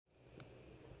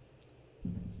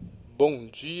Bom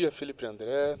dia, Felipe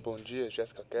André. Bom dia,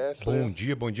 Jéssica Kessler. Bom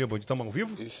dia, bom dia, bom dia. Estamos ao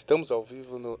vivo? Estamos ao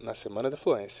vivo na Semana da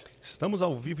Fluência. Estamos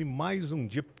ao vivo em mais um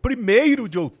dia, 1º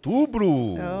de outubro.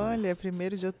 Olha,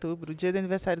 1º de outubro, dia do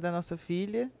aniversário da nossa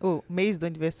filha, ou mês do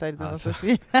aniversário da nossa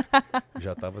filha.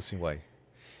 Já estava assim, uai.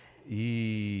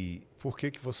 E por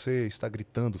que você está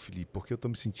gritando, Felipe? Porque eu estou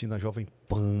me sentindo a Jovem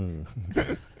Pan.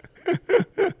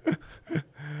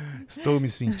 Estou me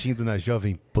sentindo na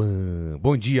Jovem Pan.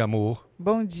 Bom dia, amor.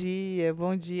 Bom dia,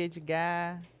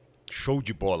 Edgar. Show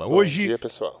de bola. Bom Hoje dia,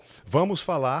 pessoal. Vamos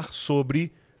falar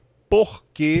sobre por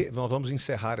que nós vamos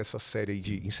encerrar essa série aí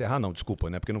de... Encerrar não, desculpa,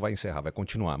 né? Porque não vai encerrar, vai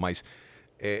continuar. Mas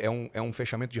é um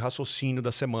fechamento de raciocínio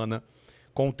da semana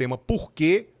com o tema Por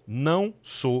que não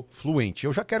sou fluente?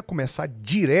 Eu já quero começar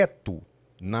direto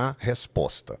na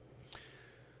resposta.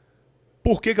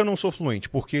 Por que eu não sou fluente?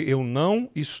 Porque eu não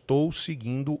estou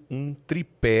seguindo um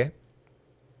tripé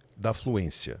da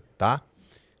fluência, tá?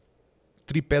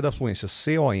 Tripé da fluência,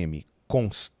 COM,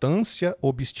 constância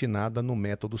obstinada no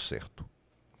método certo.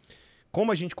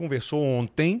 Como a gente conversou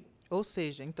ontem... Ou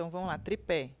seja, então vamos lá,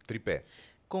 tripé. Tripé.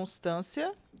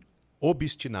 Constância,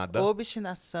 Obstinada.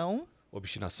 obstinação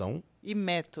e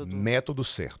método. Método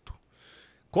certo.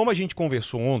 Como a gente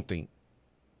conversou ontem,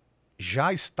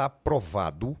 já está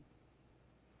provado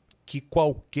que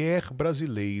qualquer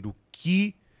brasileiro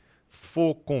que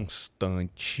for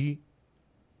constante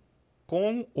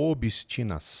com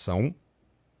obstinação,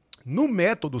 no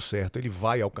método certo, ele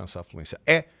vai alcançar a fluência.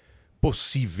 É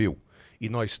possível. E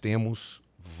nós temos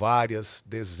várias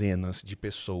dezenas de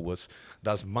pessoas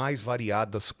das mais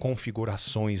variadas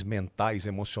configurações mentais,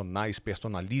 emocionais,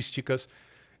 personalísticas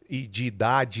e de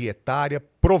idade etária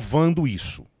provando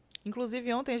isso.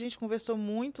 Inclusive, ontem a gente conversou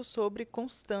muito sobre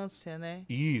constância, né?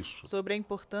 Isso. Sobre a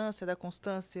importância da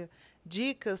constância,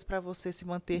 dicas para você se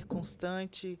manter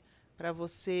constante, para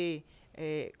você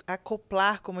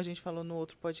acoplar, como a gente falou no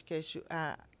outro podcast,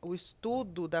 o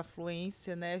estudo da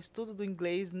fluência, né? O estudo do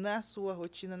inglês na sua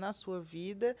rotina, na sua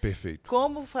vida. Perfeito.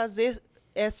 Como fazer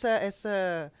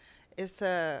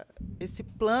esse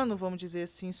plano, vamos dizer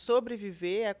assim,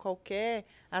 sobreviver a qualquer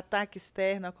ataque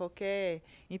externo, a qualquer...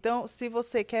 Então, se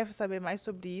você quer saber mais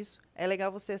sobre isso, é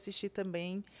legal você assistir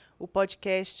também o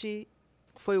podcast,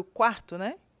 foi o 4º,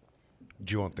 né?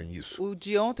 De ontem, isso. O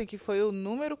de ontem, que foi o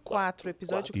número 4, o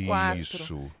episódio 4.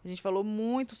 Isso. A gente falou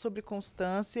muito sobre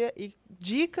constância e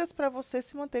dicas para você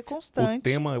se manter constante. O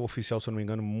tema oficial, se eu não me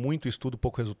engano, muito estudo,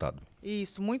 pouco resultado.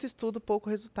 Isso, muito estudo,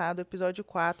 pouco resultado. Episódio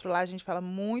 4, lá a gente fala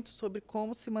muito sobre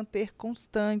como se manter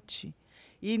constante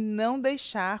e não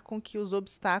deixar com que os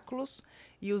obstáculos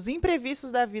e os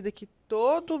imprevistos da vida que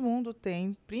todo mundo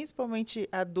tem, principalmente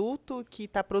adulto que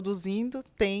está produzindo,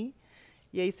 tem.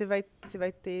 E aí você vai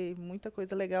ter muita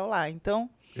coisa legal lá. Então...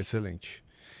 Excelente.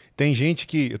 Tem gente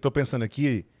que, eu estou pensando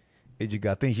aqui,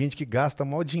 Edgar, tem gente que gasta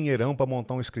maior dinheirão para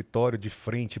montar um escritório de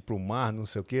frente para o mar, não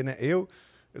sei o quê, né? Eu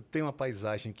tenho uma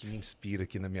paisagem que me inspira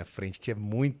aqui na minha frente, que é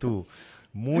muito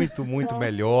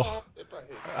melhor.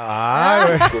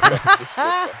 Desculpa.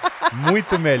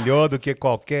 Muito melhor do que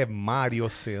qualquer mar e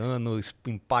oceano,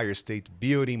 Empire State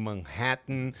Building,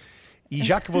 Manhattan. E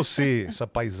já que você, essa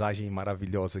paisagem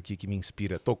maravilhosa aqui que me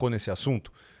inspira, tocou nesse assunto,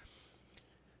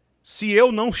 se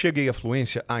eu não cheguei à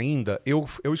fluência ainda, eu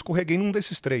escorreguei num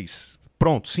desses três.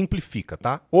 Pronto, simplifica,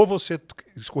 tá? Ou você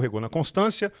escorregou na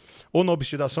constância, ou na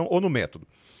obstinação, ou no método.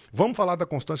 Vamos falar da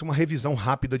constância, uma revisão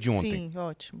rápida de ontem. Sim,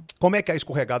 ótimo. Como é que é a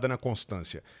escorregada na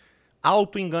constância?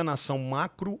 Autoenganação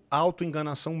macro,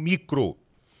 autoenganação micro.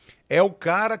 É o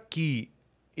cara que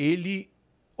ele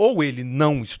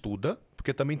não estuda,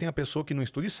 porque também tem a pessoa que não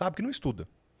estuda e sabe que não estuda.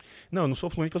 Não, eu não sou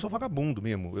fluente porque eu sou vagabundo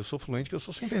mesmo. Eu sou fluente porque eu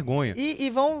sou sem vergonha. E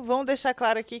vão deixar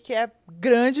claro aqui que é a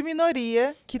grande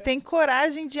minoria que tem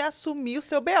coragem de assumir o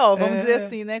seu BO, vamos dizer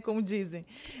assim, né? Como dizem.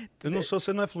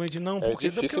 Você não é fluente, não. É porque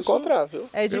difícil encontrar, viu?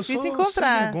 É difícil eu sou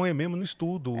encontrar. sem vergonha mesmo, não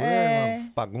estudo. É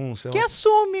uma bagunça. Que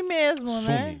assume mesmo,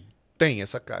 né? Tem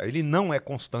essa cara. Ele não é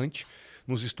constante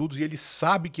nos estudos e ele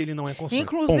sabe que ele não é constante.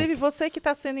 Inclusive, você que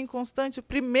está sendo inconstante, o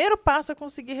primeiro passo é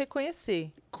conseguir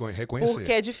reconhecer. Reconhecer.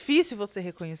 Porque é difícil você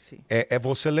reconhecer. É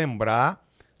você lembrar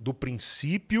do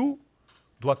princípio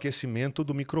do aquecimento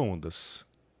do micro-ondas.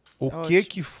 O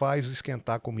que faz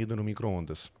esquentar a comida no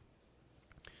micro-ondas?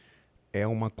 É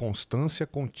uma constância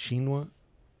contínua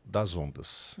das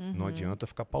ondas. Não adianta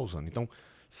ficar pausando. Então,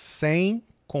 sem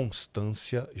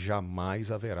constância jamais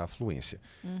haverá fluência.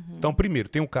 Então, primeiro,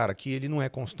 tem um cara que ele não é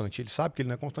constante, ele sabe que ele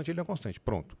não é constante, ele não é constante.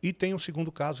 Pronto. E tem um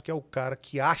segundo caso, que é o cara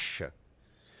que acha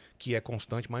que é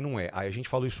constante, mas não é. Aí a gente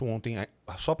falou isso ontem,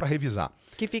 só para revisar.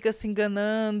 Que fica se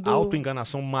enganando.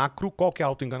 Autoenganação macro. Qual que é a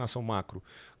autoenganação macro?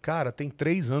 Cara, tem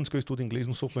 3 anos que eu estudo inglês,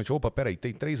 não sou fluente. Opa, peraí,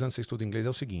 tem 3 anos que você estuda inglês, é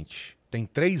o seguinte. Tem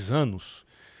 3 anos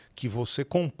que você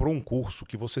comprou um curso,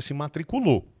 que você se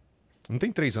matriculou. Não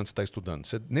tem 3 anos que você está estudando.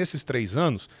 Nesses 3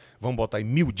 anos, vamos botar aí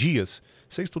 1000 dias,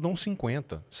 você estuda uns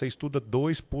 50. Você estuda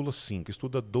 2, pula 5.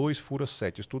 Estuda 2, fura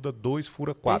 7. Estuda 2,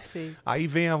 fura 4. Perfeito. Aí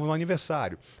vem o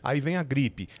aniversário. Aí vem a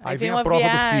gripe. Aí vem a uma prova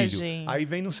viagem. do filho. Aí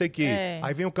vem não sei o quê. É.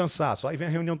 Aí vem o cansaço. Aí vem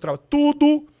a reunião de trabalho.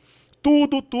 Tudo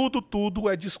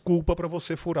é desculpa para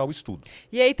você furar o estudo.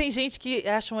 E aí tem gente que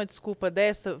acha uma desculpa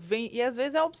dessa, e às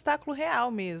vezes é um obstáculo real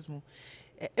mesmo.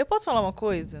 Eu posso falar uma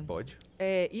coisa? Pode.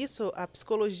 Isso, a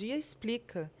psicologia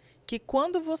explica que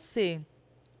quando você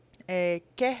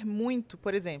quer muito,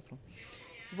 por exemplo,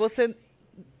 você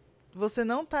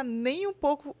não está nem um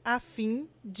pouco afim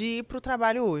de ir para o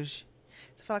trabalho hoje.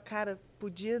 Você fala, cara,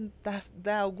 podia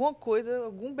dar alguma coisa,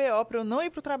 algum BO para eu não ir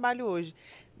para o trabalho hoje.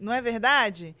 Não é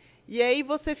verdade? E aí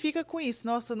você fica com isso.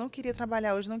 Nossa, eu não queria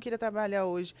trabalhar hoje, não queria trabalhar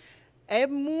hoje. É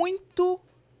muito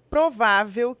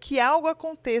provável que algo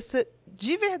aconteça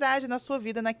de verdade na sua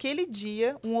vida naquele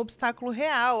dia, um obstáculo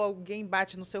real, alguém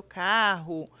bate no seu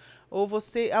carro, ou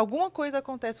alguma coisa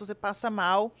acontece, você passa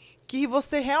mal, que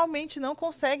você realmente não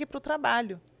consegue ir para o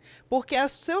trabalho. Porque o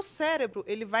seu cérebro,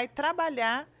 ele vai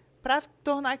trabalhar para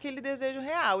tornar aquele desejo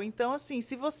real. Então, assim,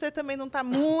 se você também não está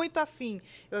muito afim,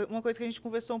 uma coisa que a gente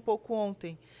conversou um pouco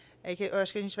ontem, que eu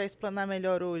acho que a gente vai explanar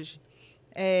melhor hoje,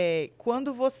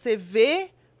 quando você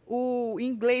vê o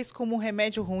inglês como um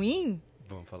remédio ruim,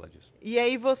 vamos falar disso. E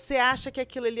aí você acha que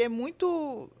aquilo ali é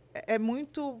muito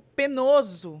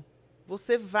penoso,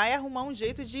 você vai arrumar um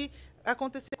jeito de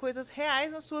acontecer coisas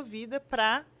reais na sua vida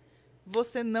para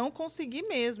você não conseguir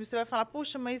mesmo. E você vai falar,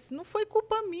 puxa, mas não foi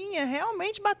culpa minha,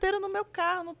 realmente bateram no meu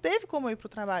carro, não teve como eu ir para o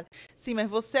trabalho. Sim, mas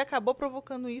você acabou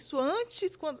provocando isso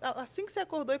antes, assim que você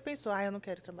acordou e pensou, eu não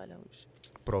quero trabalhar hoje.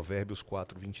 Provérbios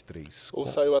 4, 23. Ou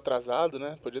saiu atrasado,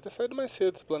 né? Podia ter saído mais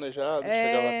cedo, planejado,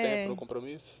 chegava a tempo no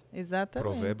compromisso. Exatamente.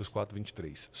 Provérbios 4,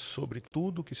 23. Sobre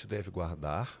tudo que se deve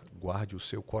guardar, guarde o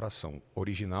seu coração.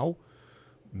 Original,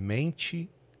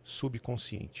 mente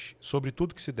subconsciente. Sobre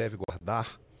tudo que se deve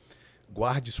guardar,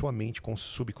 guarde sua mente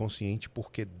subconsciente,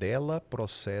 porque dela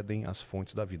procedem as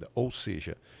fontes da vida. Ou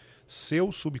seja,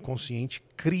 seu subconsciente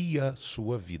cria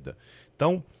sua vida.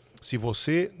 Então, se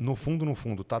você, no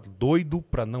fundo, tá doido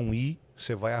para não ir,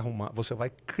 você vai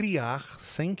criar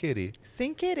sem querer.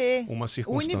 Sem querer. Uma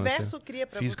circunstância. O universo cria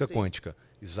para você. Física quântica.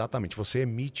 Exatamente. Você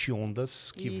emite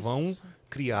ondas que vão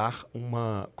criar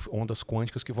ondas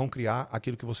quânticas que vão criar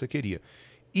aquilo que você queria.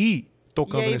 E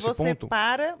tocando nesse ponto. E aí você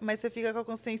para, mas você fica com a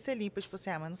consciência limpa, tipo assim,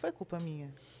 mas não foi culpa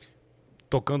minha.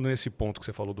 Tocando nesse ponto que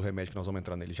você falou do remédio, que nós vamos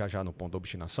entrar nele já no ponto da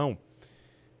obstinação,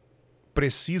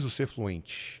 preciso ser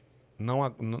fluente.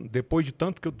 Depois do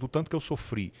tanto que eu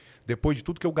sofri, depois de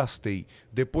tudo que eu gastei,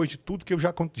 depois de tudo que eu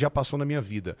já passou na minha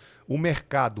vida, o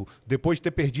mercado, depois de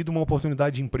ter perdido uma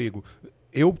oportunidade de emprego,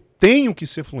 eu tenho que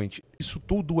ser fluente. Isso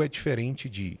tudo é diferente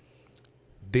de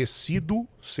decido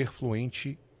ser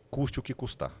fluente, custe o que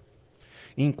custar.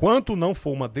 Enquanto não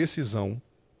for uma decisão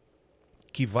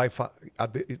que vai...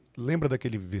 Lembra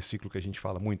daquele versículo que a gente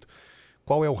fala muito?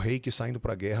 Qual é o rei que, saindo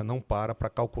para a guerra, não para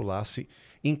calcular se...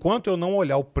 Enquanto eu não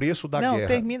olhar o preço da guerra... Não,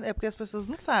 termina... É porque as pessoas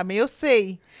não sabem. Eu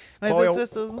sei, mas as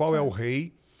pessoas não sabem. Qual é o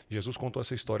rei... Jesus contou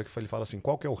essa história que ele fala assim,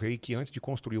 qual que é o rei que antes de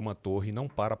construir uma torre não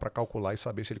para calcular e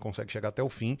saber se ele consegue chegar até o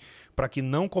fim, para que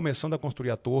não começando a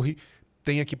construir a torre,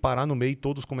 tenha que parar no meio e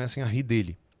todos comecem a rir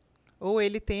dele. Ou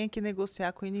ele tenha que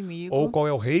negociar com o inimigo. Ou qual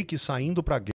é o rei que, saindo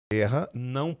para a guerra,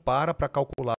 não para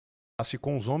calcular se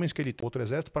com os homens que ele tem outro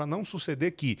exército, para não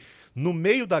suceder que, no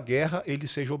meio da guerra, ele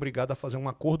seja obrigado a fazer um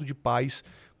acordo de paz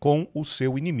com o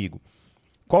seu inimigo.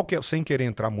 Sem querer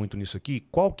entrar muito nisso aqui,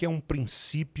 qual que é um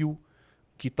princípio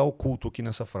que está oculto aqui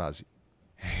nessa frase?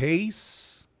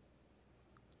 Reis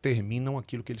terminam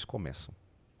aquilo que eles começam.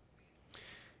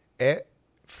 É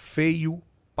feio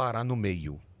parar no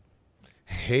meio.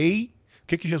 Rei, o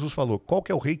que Jesus falou? Qual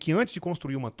que é o rei que antes de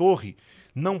construir uma torre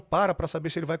não para saber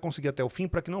se ele vai conseguir até o fim,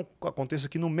 para que não aconteça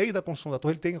que no meio da construção da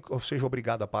torre ele seja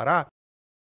obrigado a parar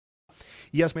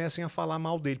e as comecem a falar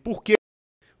mal dele. Por quê?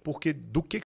 Porque do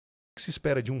que se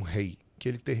espera de um rei? Que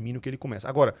ele termine o que ele começa.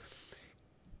 Agora,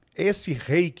 esse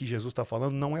rei que Jesus está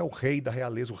falando não é o rei da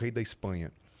realeza, o rei da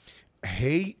Espanha.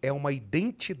 Rei é uma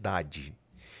identidade,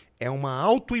 é uma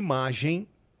autoimagem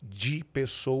de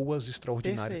pessoas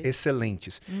extraordinárias, Perfeito.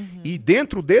 Excelentes. Uhum. E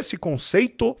dentro desse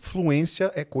conceito,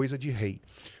 fluência é coisa de rei.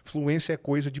 Fluência é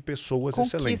coisa de pessoas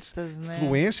excelentes. Né?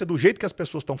 Fluência, do jeito que as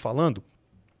pessoas estão falando,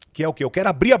 que é o quê? Eu quero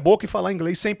abrir a boca e falar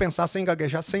inglês sem pensar, sem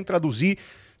gaguejar, sem traduzir,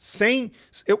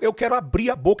 eu quero abrir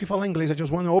a boca e falar inglês. I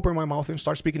just want to open my mouth and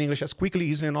start speaking English as quickly,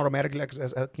 easily and automatically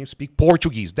as I can speak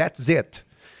Portuguese. That's it.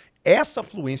 Essa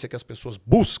fluência que as pessoas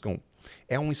buscam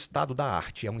é um estado da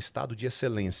arte, é um estado de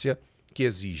excelência que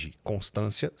exige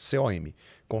constância, COM.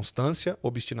 Constância,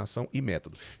 obstinação e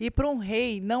método. E para um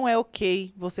rei não é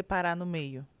ok você parar no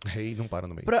meio. Rei não para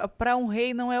no meio. Para um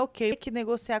rei não é ok que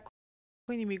negociar com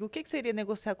o inimigo. O que seria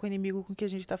negociar com o inimigo com o que a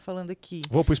gente está falando aqui?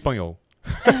 Vou pro espanhol.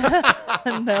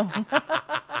 Não.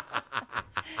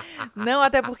 Não,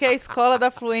 até porque a escola da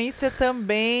fluência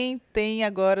também tem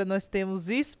agora, nós temos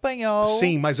espanhol.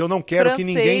 Sim, mas eu não quero que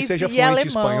ninguém seja fluente em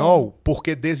espanhol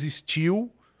porque desistiu.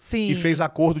 Sim. E fez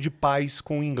acordo de paz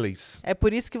com o inglês. É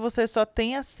por isso que você só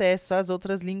tem acesso às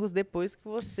outras línguas depois que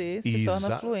você se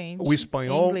torna fluente. O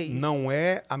espanhol não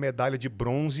é a medalha de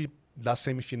bronze da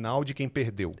semifinal de quem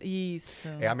perdeu. Isso.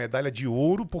 É a medalha de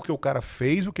ouro porque o cara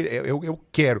fez o que eu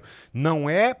quero. Não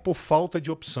é por falta de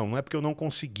opção, não é porque eu não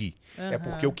consegui. É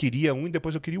porque eu queria um e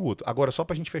depois eu queria o outro. Agora, só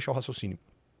pra gente fechar o raciocínio.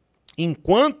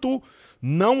 Enquanto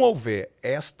não houver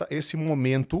esse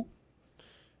momento...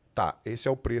 Tá, esse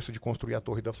é o preço de construir a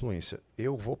torre da fluência.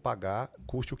 Eu vou pagar,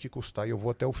 custe o que custar, e eu vou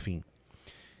até o fim.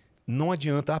 Não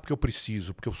adianta, porque eu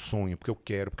preciso, porque eu sonho, porque eu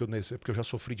quero, porque eu já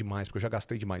sofri demais, porque eu já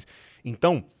gastei demais.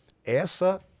 Então,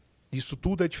 isso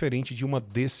tudo é diferente de uma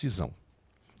decisão.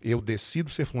 Eu decido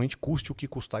ser fluente, custe o que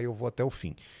custar, e eu vou até o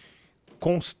fim.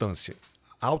 Constância.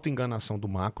 Autoenganação do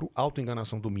macro,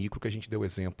 autoenganação do micro, que a gente deu o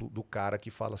exemplo do cara que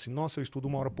fala assim, nossa, eu estudo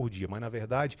 1 hora por dia, mas na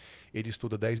verdade ele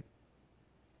estuda 10...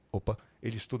 Opa,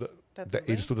 ele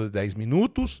estuda 10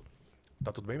 minutos.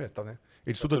 Tá tudo bem, mesmo? Tá, né?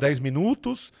 Ele estuda 10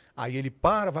 minutos, aí ele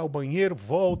vai ao banheiro,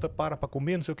 volta, para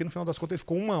comer, não sei o que. No final das contas, ele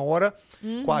ficou 1 hora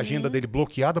com a agenda dele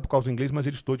bloqueada por causa do inglês, mas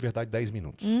ele estudou de verdade 10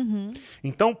 minutos.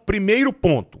 Então, primeiro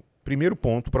ponto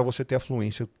para você ter a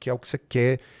fluência, que é o que você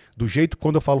quer, do jeito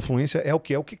quando eu falo fluência, é o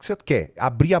que você quer.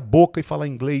 Abrir a boca e falar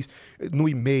inglês no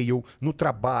e-mail, no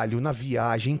trabalho, na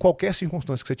viagem, em qualquer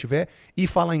circunstância que você tiver, e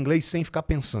falar inglês sem ficar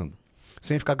pensando.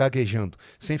 Sem ficar gaguejando,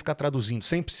 sem ficar traduzindo,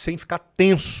 sem ficar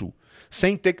tenso,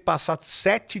 sem ter que passar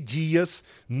 7 dias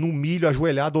no milho,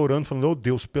 ajoelhado, orando, falando, oh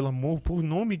Deus, pelo amor, por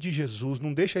nome de Jesus,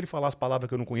 não deixa ele falar as palavras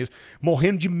que eu não conheço,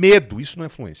 morrendo de medo. Isso não é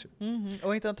fluência.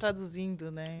 Ou então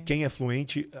traduzindo, né? Quem é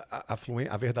fluente,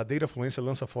 a verdadeira fluência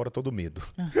lança fora todo medo.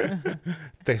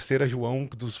 3 João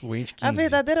dos fluentes 15. A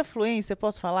verdadeira fluência,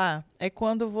 posso falar, é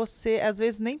quando você, às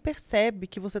vezes, nem percebe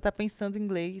que você está pensando em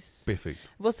inglês. Perfeito.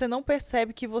 Você não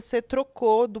percebe que você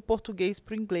trocou do português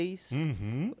para o inglês.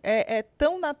 É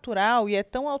tão natural e é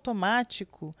tão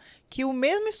automático que o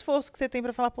mesmo esforço que você tem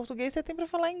para falar português, você tem para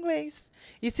falar inglês.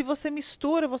 E se você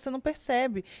mistura, você não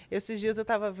percebe. Esses dias eu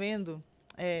estava vendo,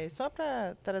 só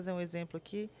para trazer um exemplo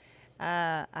aqui,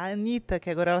 a Anitta, que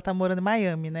agora ela está morando em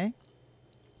Miami, né?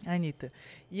 A Anitta.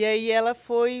 E aí ela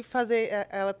foi fazer,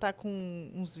 ela tá com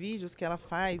uns vídeos que ela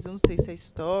faz, eu não sei se é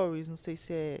stories, não sei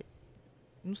se é...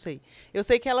 Não sei. Eu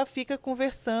sei que ela fica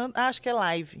conversando, acho que é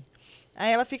live.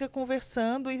 Aí ela fica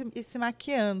conversando e se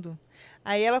maquiando.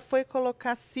 Aí ela foi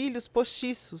colocar cílios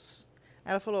postiços.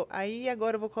 Ela falou, aí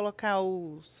agora eu vou colocar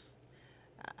os...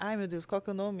 Ai, meu Deus, qual que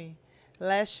é o nome?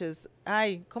 Lashes.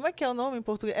 Ai, como é que é o nome em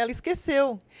português? Ela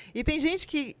esqueceu. E tem gente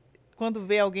que, quando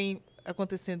vê alguém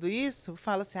acontecendo isso,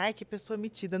 fala assim, ai, que pessoa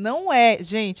metida. Não é,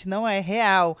 gente, não é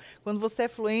real. Quando você é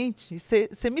fluente,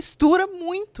 você mistura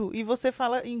muito e você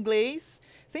fala inglês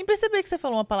sem perceber que você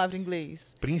falou uma palavra em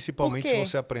inglês. Principalmente se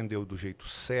você aprendeu do jeito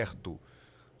certo,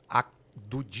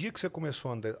 do dia que você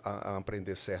começou a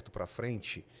aprender certo para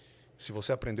frente, se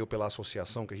você aprendeu pela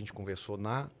associação que a gente conversou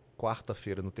na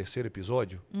quarta-feira, no 3º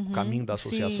episódio, o caminho da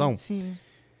associação, sim.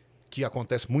 Que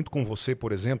acontece muito com você,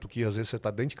 por exemplo, que às vezes você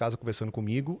está dentro de casa conversando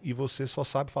comigo e você só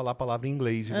sabe falar a palavra em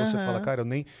inglês. E você fala, cara, eu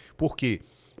nem... Por quê?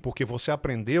 Porque você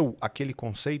aprendeu aquele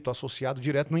conceito associado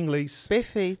direto no inglês.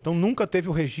 Perfeito. Então nunca teve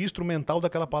o registro mental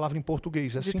daquela palavra em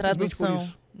português. É simplesmente por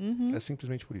isso. É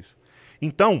simplesmente por isso.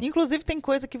 Então... Inclusive tem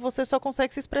coisa que você só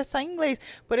consegue se expressar em inglês.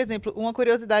 Por exemplo, uma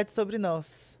curiosidade sobre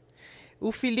nós. O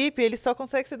Felipe, ele só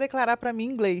consegue se declarar para mim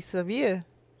em inglês, sabia?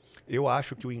 Eu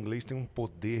acho que o inglês tem um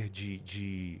poder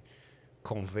de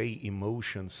convey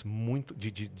emotions, muito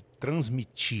de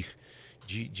transmitir,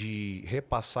 de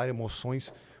repassar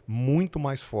emoções muito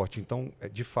mais forte. Então,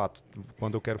 de fato,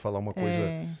 quando eu quero falar uma coisa...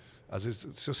 Às vezes,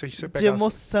 se você pegar... De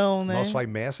emoção, né? Nosso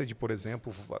iMessage, por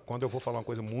exemplo, quando eu vou falar uma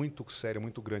coisa muito séria,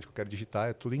 muito grande, que eu quero digitar,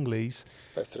 é tudo em inglês.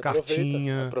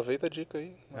 Cartinha... Aproveita a dica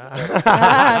aí.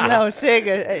 Não,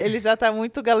 chega. Ele já está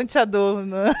muito galanteador.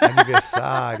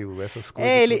 Aniversário, essas coisas.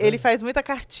 Ele faz muita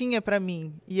cartinha para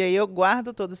mim. E aí eu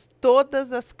guardo todas.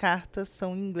 Todas as cartas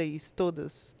são em inglês,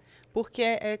 todas. porque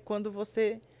é quando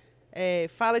você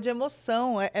fala de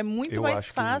emoção. É muito Eu mais acho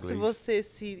que em fácil inglês- você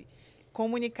se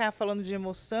comunicar falando de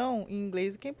emoção em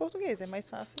inglês do que em português. É mais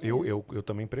fácil mesmo. Eu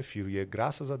também prefiro. E é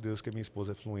graças a Deus que a minha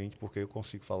esposa é fluente, porque eu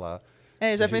consigo falar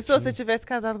do Já pensou se você jeitinho. tivesse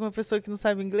casado com uma pessoa que não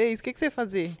sabe inglês? O que você ia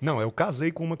fazer? Não, eu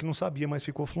casei com uma que não sabia, mas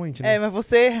ficou fluente, né? Mas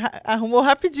você arrumou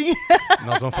rapidinho.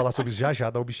 Nós vamos falar sobre isso já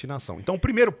já, da obstinação. Então, o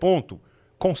primeiro ponto,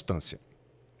 constância.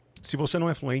 Se você não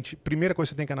é fluente, primeira coisa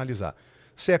que você tem que analisar.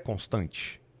 Você é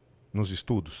constante nos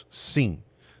estudos? Sim.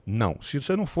 Não. Se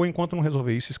você não for, enquanto não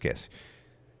resolver isso, esquece.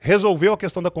 Resolveu a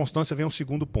questão da constância, vem o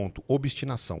segundo ponto,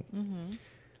 obstinação.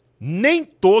 Nem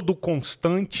todo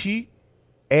constante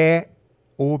é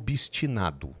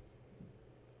obstinado.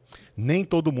 Nem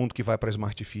todo mundo que vai para a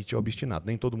Smart Fit é obstinado.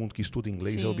 Nem todo mundo que estuda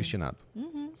inglês é Sim. obstinado.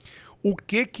 O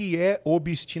que é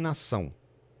obstinação?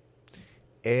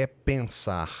 É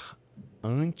pensar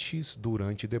antes,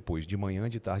 durante e depois, de manhã,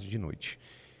 de tarde e de noite.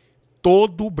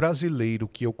 Todo brasileiro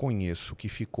que eu conheço que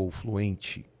ficou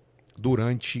fluente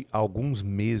durante alguns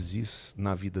meses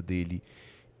na vida dele,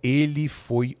 ele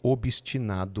foi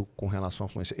obstinado com relação à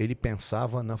fluência. Ele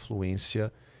pensava na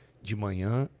fluência de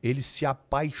manhã, ele se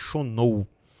apaixonou.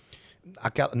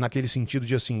 Naquele sentido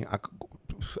de assim,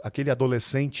 aquele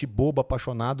adolescente bobo,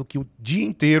 apaixonado, que o dia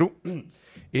inteiro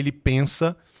ele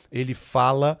pensa, ele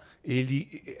fala,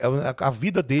 a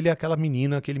vida dele é aquela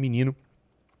menina, aquele menino,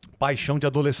 paixão de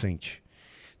adolescente.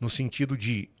 No sentido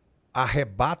de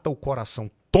arrebata o coração,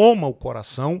 toma o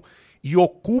coração e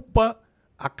ocupa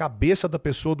a cabeça da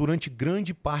pessoa durante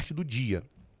grande parte do dia.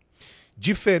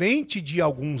 Diferente de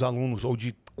alguns alunos, ou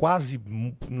de quase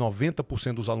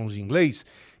 90% dos alunos de inglês,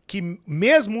 que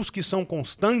mesmo os que são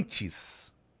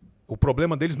constantes, o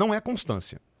problema deles não é a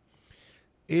constância.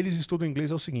 Eles estudam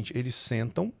inglês é o seguinte, eles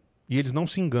sentam e eles não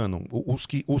se enganam.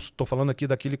 Estou falando aqui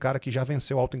daquele cara que já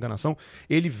venceu a autoenganação,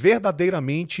 ele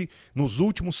verdadeiramente, nos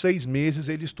últimos 6 meses,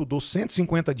 ele estudou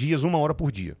 150 dias, 1 hora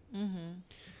por dia.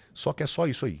 Só que é só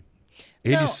isso aí.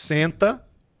 Ele senta,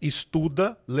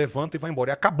 estuda, levanta e vai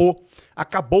embora. E acabou.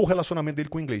 Acabou o relacionamento dele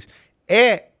com o inglês.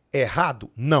 É errado?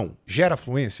 Não. Gera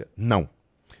fluência? Não.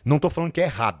 Não estou falando que é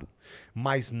errado,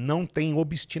 mas não tem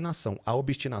obstinação. A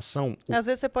obstinação... Às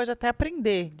vezes você pode até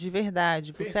aprender, de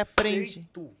verdade. Você aprende.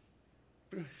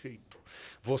 Perfeito.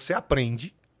 Você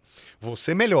aprende,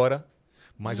 você melhora,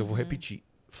 mas eu vou repetir.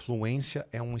 Fluência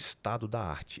é um estado da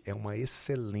arte, é uma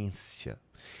excelência.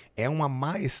 É uma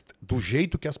maestria, do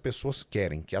jeito que as pessoas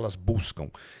querem, que elas buscam.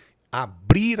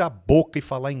 Abrir a boca e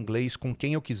falar inglês com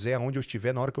quem eu quiser, aonde eu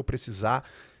estiver, na hora que eu precisar,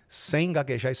 sem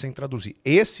gaguejar e sem traduzir.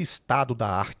 Esse estado da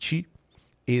arte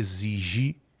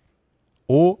exige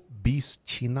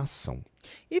obstinação.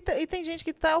 E tem gente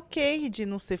que tá ok de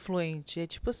não ser fluente. É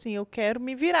tipo assim, eu quero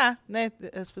me virar, né?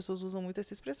 As pessoas usam muito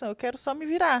essa expressão. Eu quero só me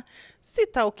virar. Se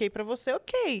tá ok pra você,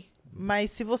 ok.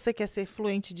 Mas se você quer ser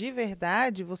fluente de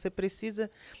verdade, você precisa...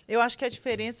 Eu acho que a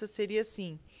diferença seria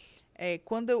assim...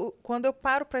 quando eu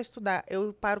paro para estudar,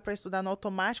 eu paro para estudar no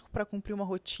automático para cumprir uma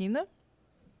rotina,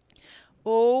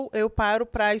 ou eu paro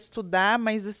para estudar,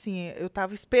 mas assim, eu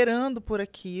estava esperando por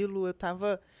aquilo, eu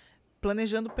estava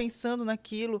planejando, pensando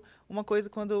naquilo. Uma coisa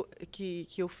que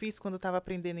eu fiz quando eu estava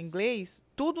aprendendo inglês,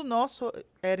 tudo nosso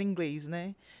era inglês,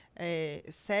 né?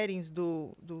 Settings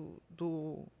do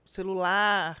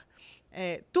celular,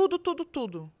 tudo.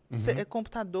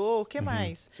 Computador, o que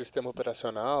mais? Sistema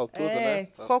operacional, tudo, né?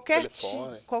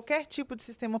 Qualquer tipo de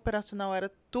sistema operacional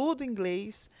era tudo em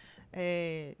inglês,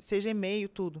 seja e-mail,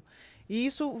 tudo. E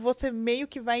isso você meio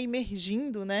que vai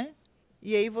imergindo, né?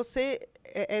 E aí você...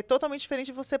 É totalmente diferente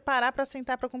de você parar para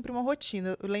sentar para cumprir uma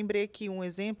rotina. Eu lembrei aqui um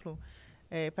exemplo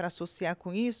para associar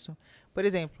com isso. Por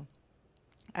exemplo,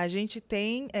 a gente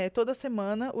tem toda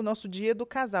semana o nosso dia do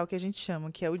casal, que a gente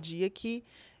chama, que é o dia que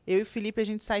eu e o Felipe, a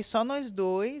gente sai só nós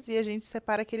dois e a gente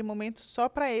separa aquele momento só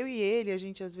para eu e ele. A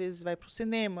gente, às vezes, vai para o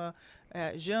cinema,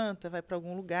 janta, vai para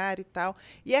algum lugar e tal.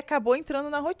 E acabou entrando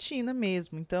na rotina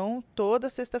mesmo. Então, toda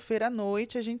sexta-feira à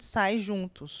noite, a gente sai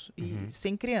juntos, e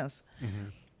sem criança.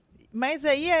 Mas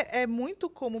aí é muito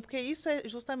comum, porque isso é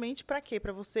justamente para quê?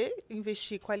 Para você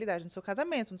investir qualidade no seu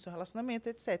casamento, no seu relacionamento,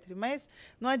 etc. Mas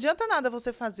não adianta nada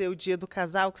você fazer o dia do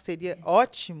casal, que seria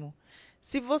ótimo,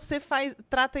 se você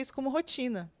trata isso como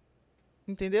rotina.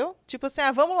 Entendeu? Tipo assim,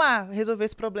 vamos lá resolver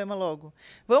esse problema logo.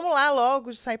 Vamos lá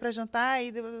logo sair para jantar.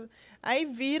 Aí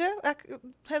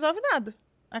resolve nada.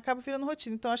 Acaba virando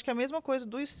rotina. Então, acho que é a mesma coisa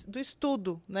do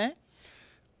estudo, né?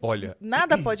 Olha...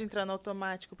 Nada pode entrar no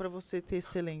automático para você ter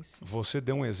excelência. Você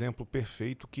deu um exemplo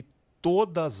perfeito que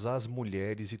todas as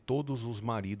mulheres e todos os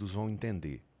maridos vão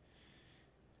entender.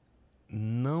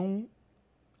 Não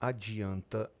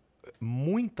adianta...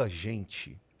 Muita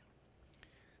gente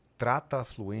trata a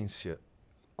fluência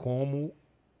como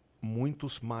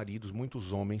muitos maridos,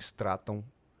 muitos homens tratam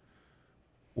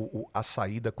a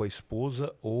saída com a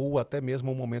esposa ou até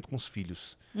mesmo o momento com os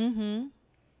filhos.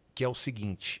 Que é o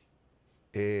seguinte,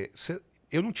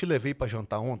 eu não te levei para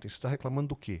jantar ontem, você está reclamando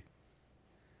do quê?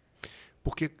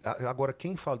 Porque agora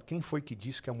quem foi que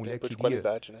disse que a mulher queria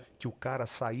qualidade, né? que o cara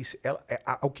saísse?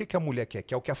 O que a mulher quer?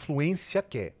 Que é o que a fluência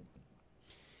quer.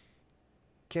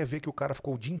 Quer ver que o cara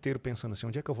ficou o dia inteiro pensando assim,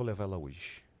 onde é que eu vou levar ela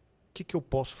hoje? O que eu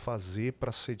posso fazer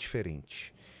para ser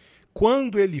diferente?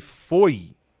 Quando ele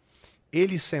foi,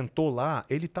 ele sentou lá,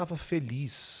 ele estava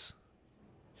feliz.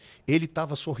 Ele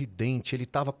estava sorridente, ele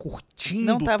estava curtindo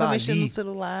Não estava tá mexendo ali. no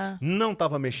celular. Não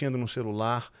estava mexendo no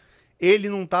celular. Ele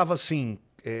não estava assim,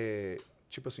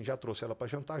 tipo assim, já trouxe ela para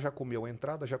jantar, já comeu a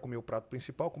entrada, já comeu o prato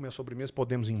principal, comeu a sobremesa,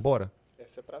 podemos ir embora?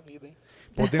 Essa é pra vida, hein?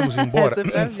 Podemos ir embora? Essa é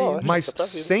pra vida. Mas Essa é pra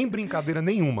vida. sem brincadeira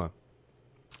nenhuma,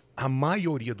 a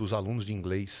maioria dos alunos de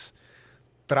inglês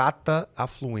trata a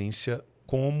fluência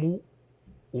como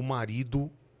o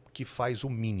marido que faz o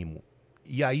mínimo.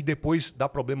 E aí depois dá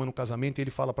problema no casamento e ele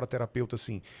fala para a terapeuta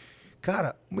assim,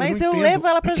 cara, Mas eu eu entendo. levo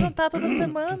ela para jantar toda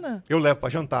semana. Eu levo para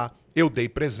jantar, eu dei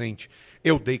presente,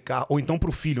 eu dei carro, ou então para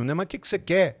o filho, né? Mas o que você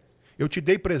quer? Eu te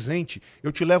dei presente,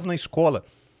 eu te levo na escola.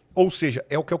 Ou seja,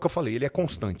 é o que eu falei, ele é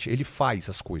constante, ele faz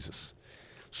as coisas.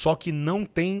 Só que não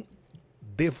tem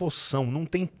devoção, não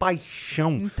tem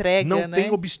paixão, Entrega, não né?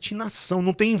 tem obstinação,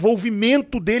 não tem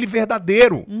envolvimento dele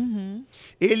verdadeiro.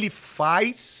 Ele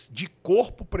faz de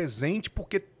corpo presente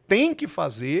porque tem que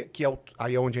fazer, que é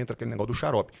aí é onde entra aquele negócio do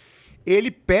xarope.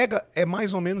 Ele pega, é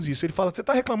mais ou menos isso. Ele fala, você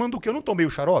está reclamando do que? Eu não tomei o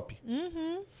xarope?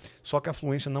 Só que a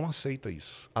fluência não aceita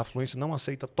isso. A fluência não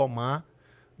aceita tomar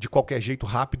de qualquer jeito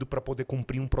rápido para poder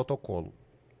cumprir um protocolo.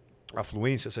 A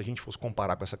fluência, se a gente fosse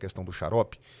comparar com essa questão do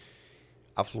xarope,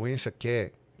 a fluência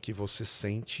quer que você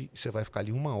sente, você vai ficar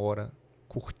ali 1 hora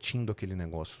curtindo aquele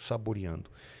negócio,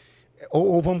 saboreando.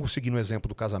 Ou vamos seguir no exemplo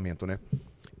do casamento, né?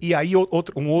 E aí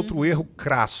um outro erro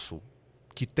crasso,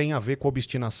 que tem a ver com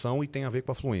obstinação e tem a ver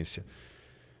com a fluência.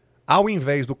 Ao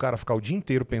invés do cara ficar o dia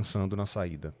inteiro pensando na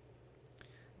saída,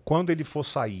 quando ele for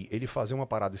sair, ele fazer uma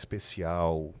parada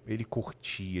especial, ele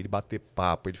curtir, ele bater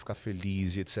papo, ele ficar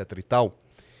feliz e etc e tal,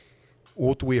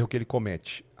 outro erro que ele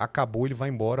comete, acabou, ele vai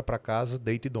embora para casa,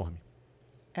 deita e dorme.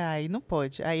 Aí não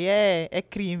pode. Aí é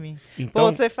crime. Então,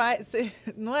 Pô, você faz.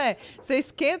 Não é? Você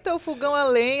esquenta o fogão a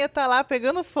lenha, tá lá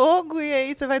pegando fogo e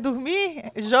aí você vai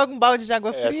dormir? Joga um balde de água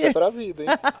Essa fria. é pra vida, hein?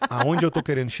 aonde eu tô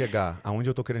querendo chegar?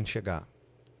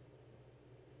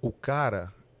 O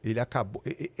cara, ele acabou.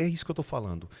 É isso que eu tô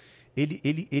falando.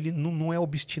 Ele não é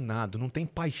obstinado, não tem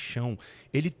paixão.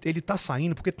 Ele tá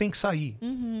saindo porque tem que sair.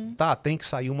 Tá, tem que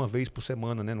sair 1 vez por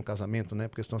semana, né, no casamento, né?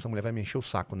 Porque senão essa mulher vai me encher o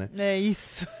saco, né? É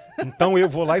isso. Então eu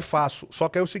vou lá e faço. Só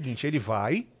que é o seguinte, ele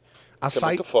vai... Isso é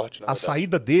muito forte, na a verdade.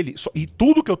 saída dele... E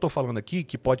tudo que eu tô falando aqui,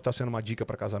 que pode estar sendo uma dica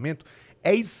para casamento,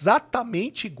 é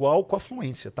exatamente igual com a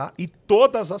fluência, tá? E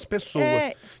todas as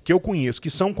pessoas que eu conheço que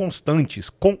são constantes,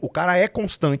 o cara é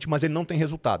constante, mas ele não tem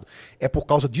resultado. É por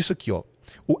causa disso aqui, ó.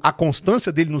 A constância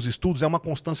dele nos estudos é uma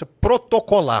constância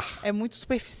protocolar. É muito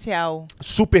superficial.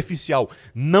 Superficial.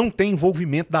 Não tem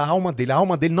envolvimento da alma dele. A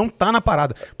alma dele não está na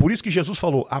parada. Por isso que Jesus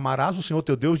falou, amarás o Senhor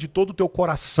teu Deus de todo o teu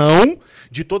coração,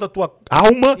 de toda a tua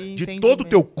alma, de todo o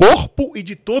teu corpo e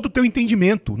de todo o teu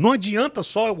entendimento. Não adianta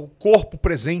só o corpo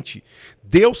presente.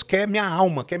 Deus quer minha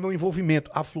alma, quer meu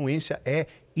envolvimento. A fluência é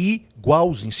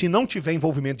igualzinho. Se não tiver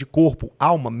envolvimento de corpo,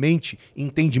 alma, mente,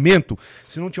 entendimento,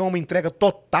 se não tiver uma entrega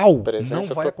total, Presença não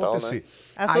vai total, acontecer. né?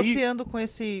 Associando com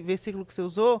esse versículo que você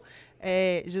usou,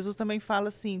 Jesus também fala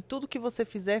assim, tudo que você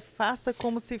fizer, faça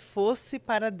como se fosse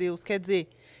para Deus. Quer dizer,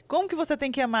 como que você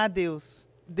tem que amar a Deus?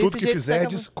 Tudo que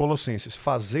fizerdes, Colossenses,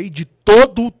 fazei de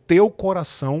todo o teu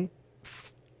coração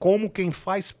como quem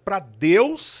faz para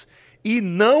Deus e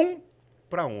não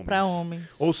para homens. Para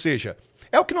homens. Ou seja,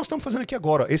 é o que nós estamos fazendo aqui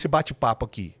agora, esse bate-papo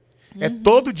aqui. É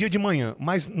todo dia de manhã,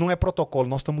 mas não é protocolo,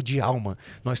 nós estamos de alma,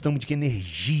 nós estamos de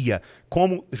energia.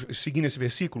 Como, seguindo esse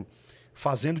versículo,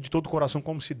 fazendo de todo o coração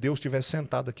como se Deus estivesse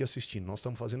sentado aqui assistindo. Nós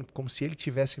estamos fazendo como se Ele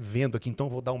estivesse vendo aqui, então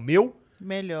eu vou dar o meu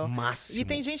melhor máximo. E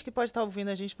tem gente que pode estar ouvindo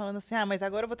a gente falando assim, mas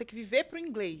agora eu vou ter que viver pro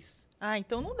inglês.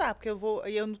 Então não dá, porque eu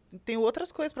tenho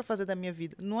outras coisas para fazer da minha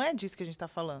vida. Não é disso que a gente está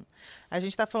falando. A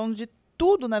gente está falando de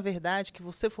tudo, na verdade, que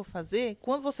você for fazer,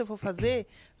 quando você for fazer,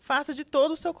 faça de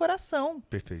todo o seu coração.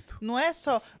 Perfeito. Não é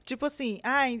só, tipo assim,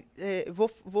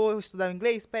 vou estudar o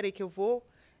inglês? Espera aí que eu vou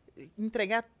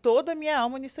entregar toda a minha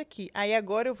alma nisso aqui. Aí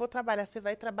agora eu vou trabalhar. Você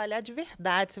vai trabalhar de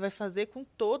verdade, você vai fazer com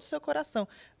todo o seu coração.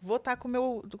 Vou estar com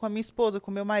a minha esposa,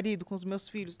 com o meu marido, com os meus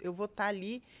filhos. Eu vou estar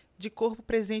ali de corpo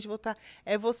presente, vou estar...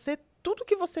 É você tudo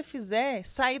que você fizer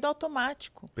sair do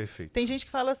automático. Perfeito. Tem gente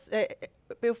que fala,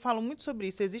 eu falo muito sobre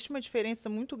isso, existe uma diferença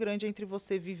muito grande entre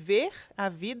você viver a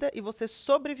vida e você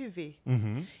sobreviver.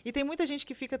 Uhum. E tem muita gente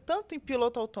que fica tanto em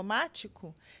piloto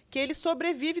automático que ele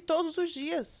sobrevive todos os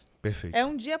dias. Perfeito. É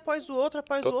um dia após o outro,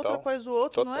 após o Total. outro, após o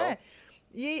outro, não Total. é?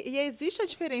 E existe a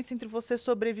diferença entre você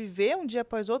sobreviver um dia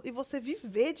após o outro e você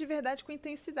viver de verdade com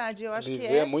intensidade. Eu acho Viver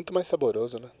que é muito mais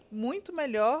saboroso, né? muito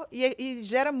melhor e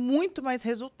gera muito mais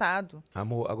resultado.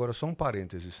 Amor, agora só um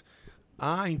parênteses.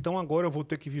 Ah, então agora eu vou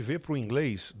ter que viver pro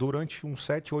inglês durante uns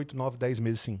 7, 8, 9, 10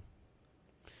 meses, sim.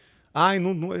 Ah,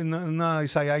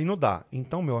 isso aí não dá.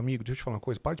 Então, meu amigo, deixa eu te falar uma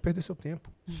coisa. Para de perder seu tempo.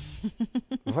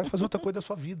 Vai fazer outra coisa da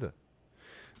sua vida.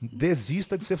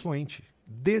 Desista de ser fluente.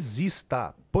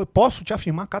 Desista. Posso te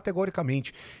afirmar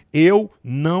categoricamente. Eu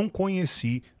não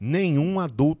conheci nenhum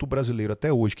adulto brasileiro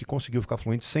até hoje que conseguiu ficar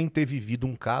fluente sem ter vivido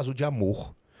um caso de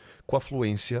amor com a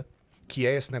fluência, que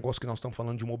é esse negócio que nós estamos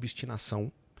falando de uma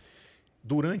obstinação.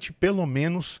 Durante, pelo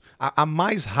menos, a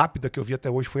mais rápida que eu vi até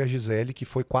hoje foi a Gisele, que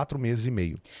foi 4 meses e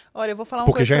meio. Olha, eu vou falar uma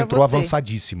Porque coisa já pra entrou você.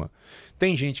 avançadíssima.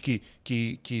 Tem gente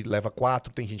que leva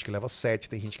 4, tem gente que leva 7,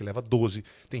 tem gente que leva 12,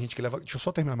 tem gente que leva... Deixa eu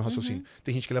só terminar meu raciocínio.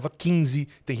 Tem gente que leva 15,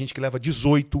 tem gente que leva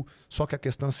 18. Só que a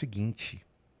questão é a seguinte.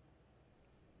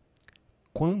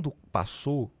 Quando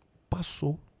passou,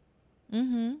 passou.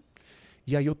 Uhum.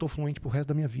 E aí eu tô fluente pro resto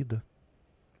da minha vida.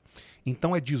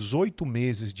 Então é 18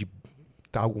 meses de...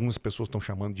 Algumas pessoas estão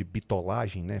chamando de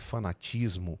bitolagem, né?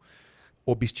 Fanatismo,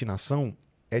 obstinação.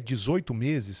 É 18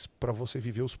 meses para você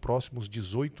viver os próximos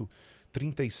 18,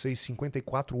 36,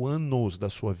 54 anos da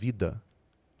sua vida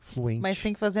fluente. Mas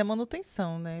tem que fazer a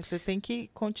manutenção, né? Você tem que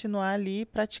continuar ali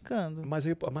praticando. Mas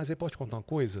aí posso te contar uma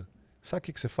coisa? Sabe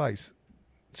o que você faz?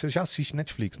 Você já assiste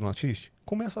Netflix, não assiste?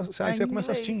 Aí você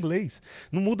começa a assistir inglês.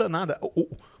 Não muda nada.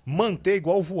 Manter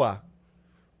igual voar.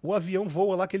 O avião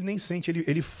voa lá que ele nem sente.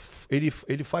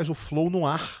 Ele faz o flow no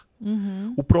ar.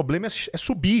 Uhum. O problema é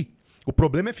subir. O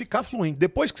problema é ficar fluente.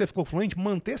 Depois que você ficou fluente,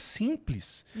 manter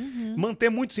simples. Uhum.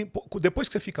 Manter muito simples. Depois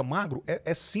que você fica magro,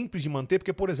 é simples de manter.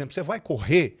 Porque, por exemplo, você vai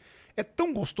correr, é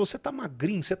tão gostoso, você tá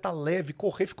magrinho, você tá leve,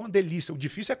 correr fica uma delícia. O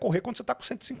difícil é correr quando você tá com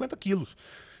 150 quilos.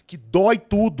 Que dói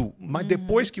tudo. Mas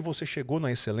depois que você chegou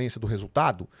na excelência do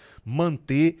resultado,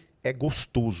 manter é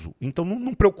gostoso. Então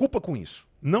não preocupa com isso.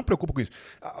 Não preocupa com isso.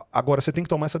 Agora você tem que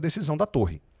tomar essa decisão da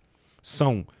torre.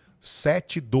 São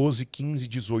 7, 12, 15,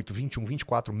 18, 21,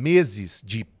 24 meses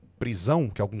de prisão,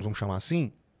 que alguns vão chamar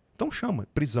assim. Então chama,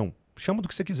 prisão. Chama do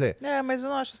que você quiser. Mas eu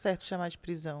não acho certo chamar de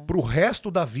prisão. Pro resto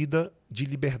da vida de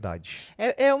liberdade.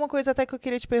 É uma coisa até que eu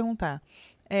queria te perguntar.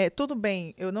 Tudo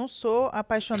bem, eu não sou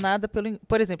apaixonada pelo...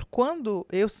 Por exemplo, quando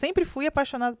eu sempre fui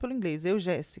apaixonada pelo inglês, eu,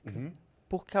 Jéssica,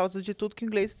 por causa de tudo que o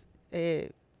inglês,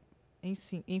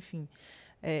 enfim,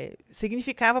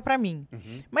 significava para mim.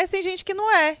 Mas tem gente que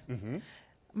não é.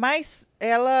 Mas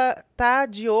ela tá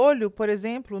de olho, por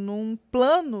exemplo, num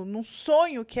plano, num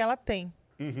sonho que ela tem.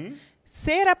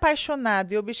 Ser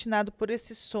apaixonado e obstinado por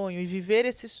esse sonho e viver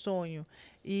esse sonho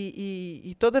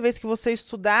e toda vez que você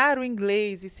estudar o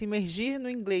inglês e se imergir no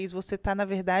inglês, você está, na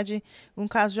verdade, um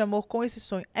caso de amor com esse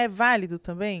sonho. É válido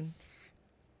também?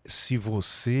 Se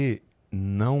você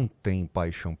não tem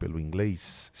paixão pelo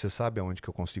inglês, você sabe aonde que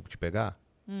eu consigo te pegar?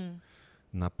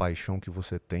 Na paixão que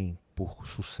você tem por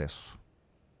sucesso.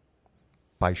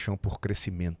 Paixão por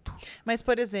crescimento. Mas,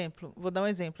 por exemplo, vou dar um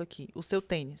exemplo aqui. O seu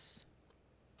tênis.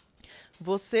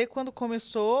 Você, quando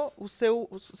começou,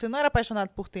 você não era apaixonado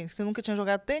por tênis? Você nunca tinha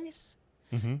jogado tênis?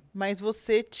 Mas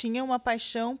você tinha uma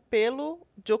paixão pelo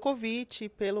Djokovic,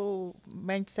 pelo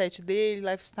mindset dele,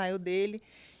 lifestyle dele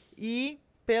e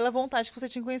pela vontade que você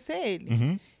tinha de conhecer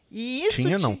ele. E isso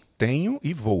não. Tenho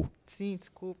e vou. Sim,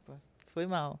 desculpa. Foi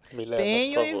mal. Me leva,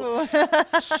 Tenho por e favor.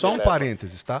 vou. Só um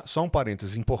parênteses, tá? Só um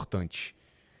parênteses importante.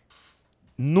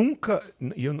 Nunca,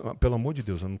 pelo amor de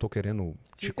Deus, eu não estou querendo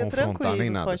te Fica confrontar tranquilo, nem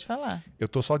nada. pode falar. Eu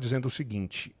estou só dizendo o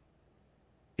seguinte.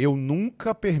 Eu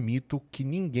nunca permito que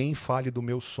ninguém fale do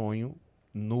meu sonho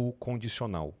no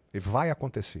condicional. Vai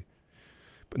acontecer.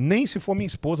 Nem se for minha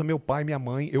esposa, meu pai, minha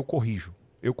mãe, eu corrijo.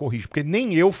 Porque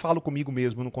nem eu falo comigo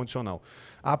mesmo no condicional.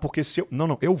 Porque se eu...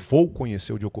 Não, eu vou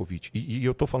conhecer o Djokovic. E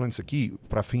eu estou falando isso aqui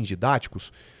para fins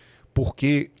didáticos,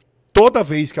 porque toda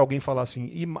vez que alguém falar assim,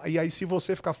 e aí se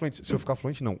você ficar fluente, se eu ficar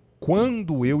fluente, não.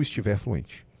 Quando eu estiver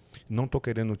fluente. Não estou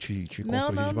querendo te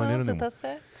constranger de maneira nenhuma. Você tá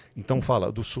certo. Então fala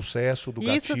do sucesso, do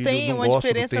gatilho, Isso tem não uma gosto do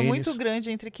diferença tênis. muito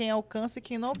grande entre quem alcança e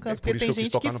quem não alcança. por Porque isso tem que eu quis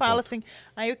gente tocar que no fala ponto. assim,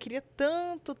 eu queria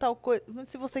tanto tal coisa. Mas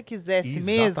se você quisesse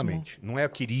mesmo... Exatamente. Não é eu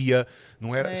queria,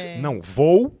 não era... É. Não,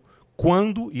 vou,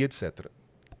 quando e etc.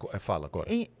 Fala agora.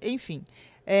 Enfim,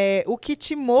 o que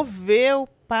te moveu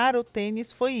para o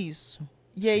tênis foi isso.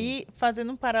 E aí,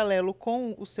 fazendo um paralelo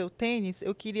com o seu tênis,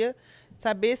 eu queria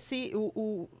saber se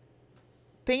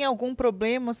tem algum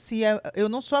problema, se eu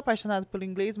não sou apaixonado pelo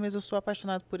inglês, mas eu sou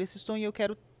apaixonado por esse sonho e eu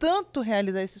quero tanto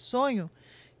realizar esse sonho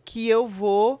que eu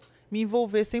vou me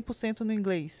envolver 100% no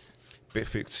inglês.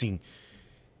 Perfeito, sim.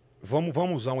 Vamos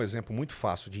usar um exemplo muito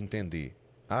fácil de entender.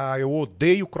 Eu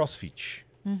odeio CrossFit.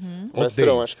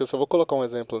 Mestrão, acho que eu só vou colocar um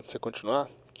exemplo antes de você continuar,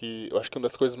 que eu acho que uma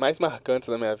das coisas mais marcantes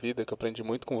da minha vida, que eu aprendi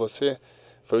muito com você,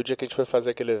 foi o dia que a gente foi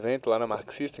fazer aquele evento lá na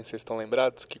Mark System, vocês estão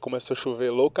lembrados? Que começou a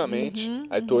chover loucamente.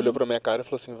 Aí tu olhou pra minha cara e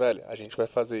falou assim, velho, a gente vai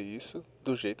fazer isso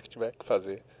do jeito que tiver que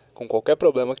fazer, com qualquer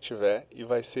problema que tiver, e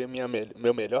vai ser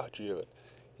meu melhor dia, velho.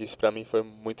 Isso pra mim foi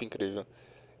muito incrível.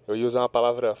 Eu ia usar uma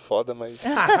palavra foda, mas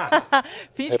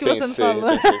Finge que você não falou.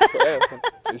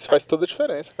 Isso faz toda a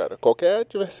diferença, cara. Qualquer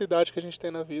adversidade que a gente tem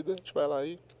na vida, a gente vai lá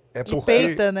e... É porque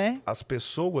peita, né? As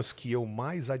pessoas que eu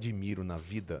mais admiro na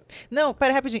vida... Não,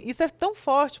 pera rapidinho. Isso é tão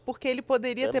forte porque ele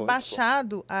poderia ter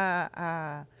baixado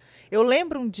Eu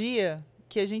lembro um dia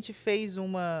que a gente fez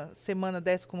uma semana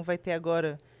dessa, como vai ter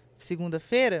agora,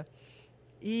 segunda-feira,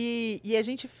 e a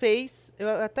gente fez... Eu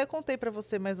até contei pra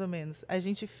você mais ou menos. A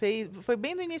gente fez... Foi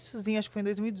bem no iniciozinho, acho que foi em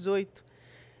 2018.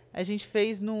 A gente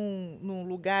fez num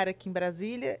lugar aqui em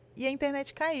Brasília e a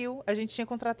internet caiu. A gente tinha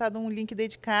contratado um link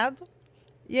dedicado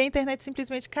e a internet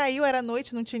simplesmente caiu. Era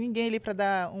noite, não tinha ninguém ali para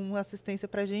dar uma assistência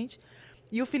para a gente.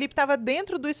 E o Felipe estava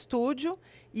dentro do estúdio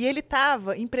e ele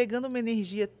estava empregando uma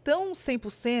energia tão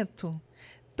 100%,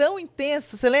 tão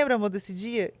intenso. Você lembra, amor, desse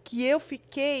dia? Que eu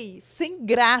fiquei sem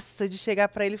graça de chegar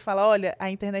para ele e falar, olha,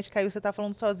 a internet caiu, você está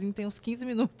falando sozinho, tem uns 15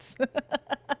 minutos.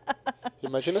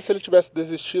 Imagina se ele tivesse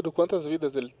desistido, quantas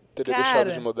vidas ele teria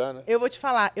deixado de mudar, né? Eu vou te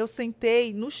falar, eu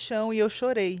sentei no chão e eu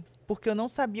chorei, porque eu não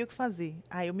sabia o que fazer.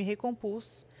 Aí eu me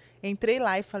recompus, entrei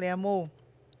lá e falei, amor,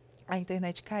 a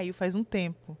internet caiu faz um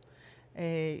tempo.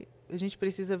 A gente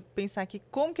precisa pensar aqui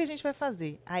como que a gente vai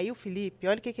fazer. Aí o Felipe,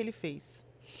 olha o que ele fez.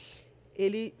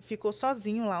 Ele ficou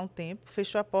sozinho lá um tempo,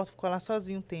 fechou a porta, ficou lá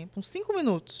sozinho um tempo, uns 5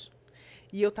 minutos.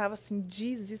 E eu estava assim,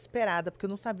 desesperada, porque eu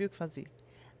não sabia o que fazer.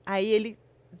 Aí ele...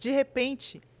 De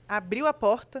repente, abriu a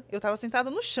porta. Eu estava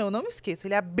sentada no chão, não me esqueça.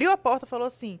 Ele abriu a porta e falou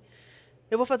assim,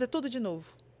 eu vou fazer tudo de novo.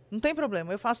 Não tem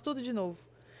problema, eu faço tudo de novo.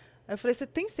 Aí eu falei, você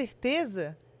tem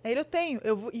certeza? Aí ele, eu tenho.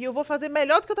 Eu vou fazer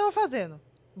melhor do que eu estava fazendo.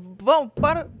 Vamos,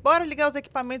 bora ligar os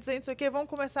equipamentos aí, não sei o quê. Vamos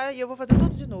começar e eu vou fazer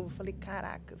tudo de novo. Eu falei,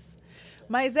 caracas.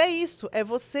 Mas é isso.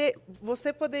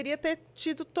 Você poderia ter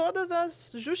tido todas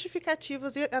as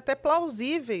justificativas e até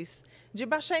plausíveis de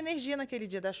baixar a energia naquele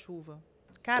dia da chuva.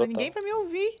 Cara, ninguém vai me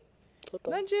ouvir.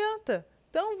 Não adianta.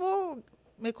 Então, vou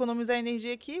economizar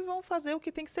energia aqui e vamos fazer o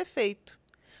que tem que ser feito.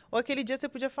 Ou aquele dia você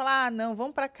podia falar, não,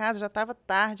 vamos para casa, já estava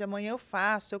tarde, amanhã eu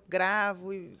faço, eu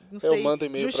gravo, não sei, eu mando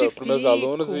e-mail para os meus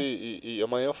alunos e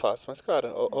amanhã eu faço. Mas,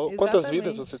 cara, quantas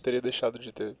vidas você teria deixado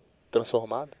de ter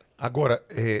transformado? Agora,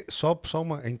 é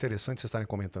interessante vocês estarem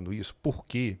comentando isso,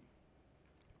 porque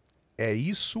é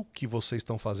isso que vocês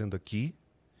estão fazendo aqui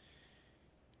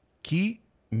que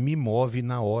me move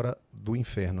na hora do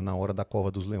inferno, na hora da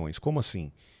cova dos leões. Como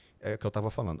assim? É o que eu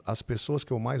estava falando. As pessoas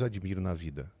que eu mais admiro na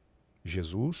vida,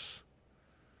 Jesus,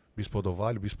 Bispo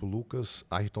Odovalho, Bispo Lucas,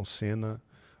 Ayrton Senna,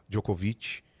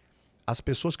 Djokovic, as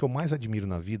pessoas que eu mais admiro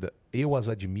na vida, eu as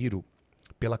admiro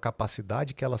pela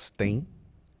capacidade que elas têm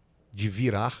de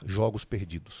virar jogos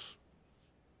perdidos.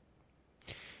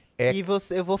 E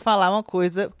eu vou falar uma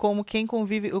coisa, como quem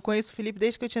convive... Eu conheço o Felipe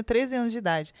desde que eu tinha 13 anos de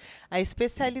idade. A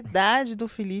especialidade do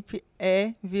Felipe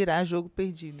é virar jogo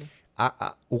perdido.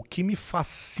 O que me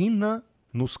fascina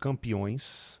nos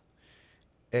campeões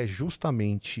é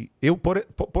justamente...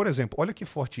 Por exemplo, olha que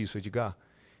forte isso, Edgar.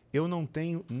 Eu não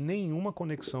tenho nenhuma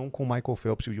conexão com Michael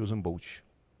Phelps e o Usain Bolt.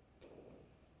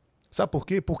 Sabe por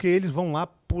quê? Porque eles vão lá,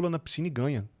 pulam na piscina e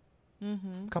ganham.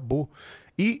 Acabou.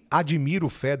 E admiro o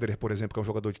Federer, por exemplo, que é um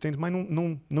jogador de tênis, mas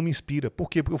não me inspira. Por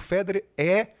quê? Porque o Federer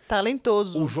é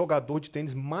talentoso. O jogador de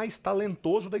tênis mais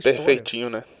talentoso da história. Perfeitinho,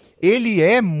 né? Ele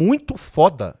é muito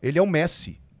foda. Ele é o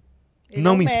Messi.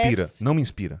 Não me inspira. Não me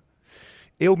inspira.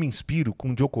 Eu me inspiro com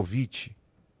o Djokovic,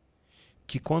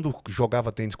 que quando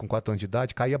jogava tênis com 4 anos de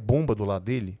idade, caía bomba do lado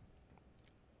dele.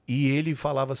 E ele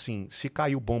falava assim, se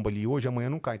caiu bomba ali hoje, amanhã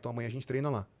não cai. Então amanhã a gente treina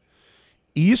lá.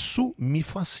 Isso me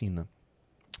fascina.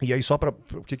 E aí,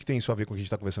 o que tem isso a ver com o que a gente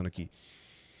está conversando aqui?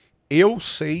 Eu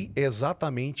sei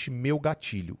exatamente meu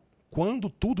gatilho. Quando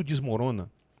tudo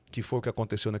desmorona, que foi o que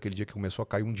aconteceu naquele dia que começou a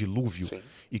cair um dilúvio, Sim.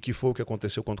 E que foi o que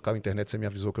aconteceu quando caiu a internet, você me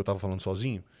avisou que eu estava falando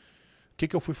sozinho, o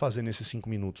que eu fui fazer nesses 5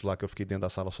 minutos lá que eu fiquei dentro da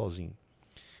sala sozinho?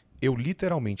 Eu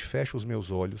literalmente fecho os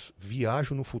meus olhos,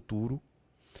 viajo no futuro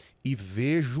e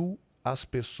vejo as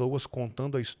pessoas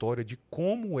contando a história de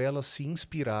como elas se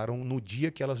inspiraram no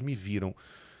dia que elas me viram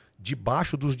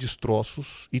debaixo dos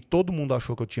destroços e todo mundo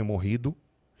achou que eu tinha morrido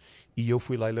e eu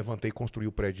fui lá e levantei e construí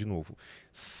o prédio de novo.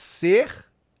 Ser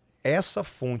essa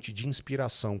fonte de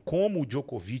inspiração, como o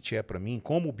Djokovic é para mim,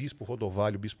 como o Bispo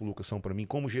Rodovalho, o Bispo Lucas são para mim,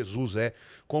 como Jesus é,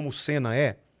 como o Senna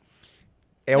é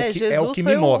o que me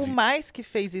Jesus move. foi o mais que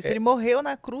fez isso. Ele morreu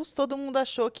na cruz, todo mundo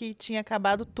achou que tinha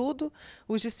acabado tudo,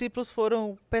 os discípulos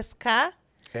foram pescar,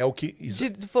 É o que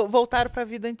voltaram para a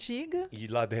vida antiga. E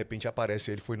lá, de repente,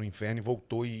 aparece, ele foi no inferno e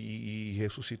voltou e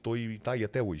ressuscitou e tá aí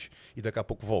até hoje. E daqui a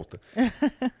pouco volta.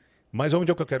 Mas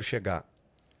onde é que eu quero chegar?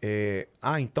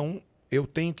 Então eu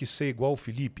tenho que ser igual o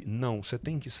Felipe? Não, você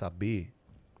tem que saber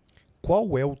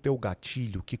qual é o teu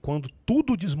gatilho que quando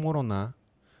tudo desmoronar,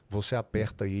 você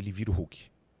aperta ele e vira o Hulk.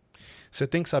 Você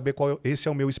tem que saber esse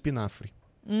é o meu espinafre.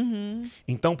 Uhum.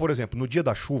 Então, por exemplo, no dia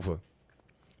da chuva,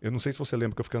 eu não sei se você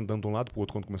lembra que eu fiquei andando de um lado para o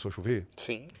outro quando começou a chover.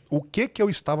 Sim. O que eu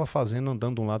estava fazendo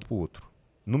andando de um lado para o outro?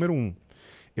 Número 1,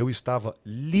 eu estava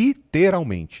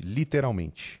literalmente,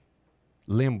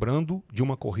 lembrando de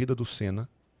uma corrida do Senna,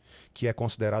 que é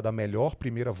considerada a melhor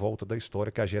primeira volta da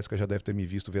história, que a Jéssica já deve ter me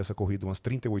visto ver essa corrida umas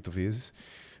 38 vezes,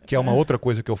 que é uma outra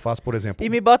coisa que eu faço, por exemplo. E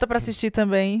me bota para assistir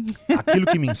também. Aquilo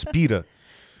que me inspira.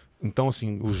 Então,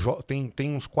 assim,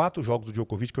 tem uns 4 jogos do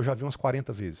Djokovic que eu já vi umas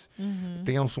 40 vezes. Uhum.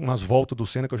 Tem umas voltas do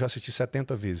Senna que eu já assisti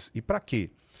 70 vezes. E pra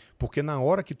quê? Porque na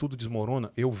hora que tudo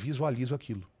desmorona, eu visualizo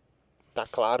aquilo. Tá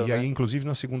claro, E aí, inclusive,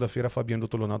 na segunda-feira, a Fabiana e o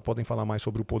Dr. Leonardo podem falar mais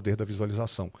sobre o poder da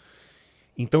visualização.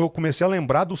 Então, eu comecei a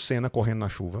lembrar do Senna correndo na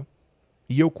chuva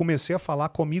e eu comecei a falar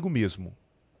comigo mesmo.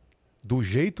 Do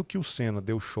jeito que o Senna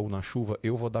deu show na chuva,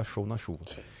 eu vou dar show na chuva.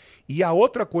 Sim. E a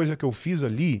outra coisa que eu fiz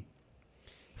ali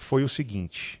foi o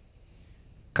seguinte.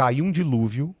 Caiu um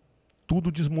dilúvio, tudo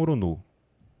desmoronou.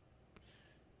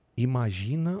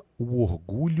 Imagina o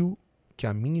orgulho que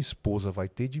a minha esposa vai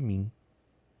ter de mim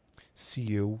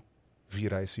se eu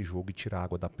virar esse jogo e tirar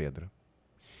água da pedra.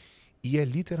 E é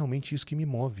literalmente isso que me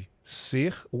move.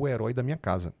 Ser o herói da minha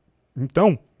casa.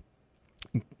 Então,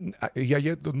 e aí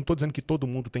eu não estou dizendo que todo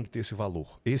mundo tem que ter esse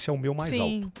valor. Esse é o meu mais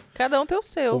Sim, alto. cada um tem o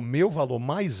seu. O meu valor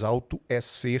mais alto é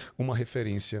ser uma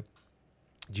referência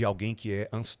de alguém que é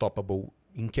unstoppable,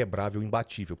 inquebrável,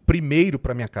 imbatível. Primeiro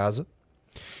para minha casa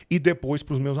e depois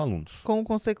para os meus alunos. Com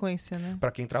consequência, né?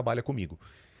 Para quem trabalha comigo.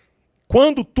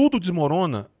 Quando tudo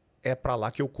desmorona, é para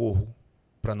lá que eu corro,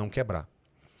 para não quebrar.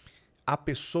 A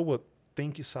pessoa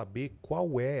tem que saber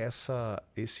qual é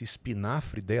esse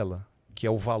espinafre dela, que é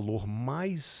o valor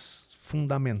mais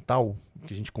fundamental,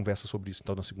 que a gente conversa sobre isso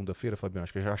então na segunda-feira, Fabiano,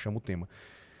 acho que eu já chamo o tema.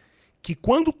 Que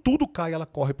quando tudo cai, ela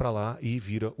corre para lá e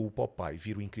vira o Popeye,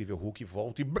 vira o incrível Hulk,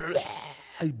 volta e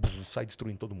sai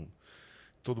destruindo todo mundo.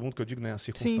 Todo mundo que eu digo, né, as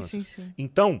circunstâncias. Sim.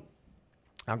 Então,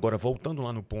 agora voltando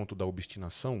lá no ponto da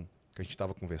obstinação, que a gente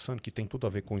estava conversando, que tem tudo a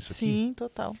ver com isso aqui. Sim,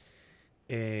 total.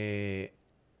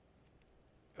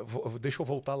 Deixa eu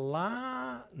voltar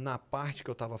lá na parte que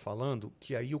eu estava falando,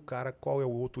 que aí o cara, qual é o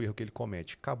outro erro que ele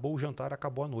comete? Acabou o jantar,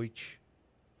 acabou a noite.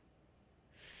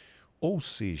 Ou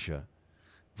seja,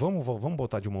 vamos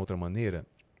botar de uma outra maneira,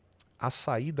 a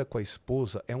saída com a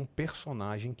esposa é um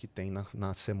personagem que tem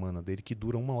na semana dele que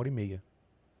dura 1h30.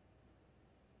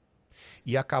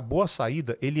 E acabou a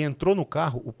saída, ele entrou no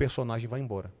carro, o personagem vai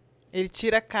embora. Ele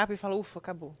tira a capa e fala, ufa,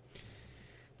 acabou.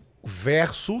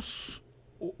 Versus,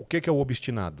 o que é o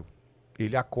obstinado?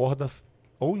 Ele acorda,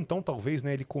 ou então talvez,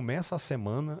 né, ele começa a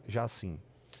semana já assim.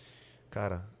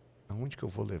 Cara, aonde que eu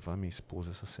vou levar minha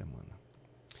esposa essa semana?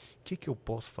 O que eu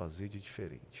posso fazer de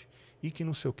diferente? E que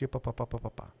não sei o que,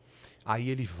 papapá. Aí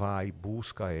ele vai,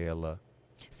 busca ela.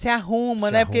 Se arruma,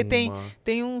 Se né? arruma. Porque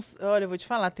tem uns... Olha, eu vou te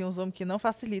falar, tem uns homens que não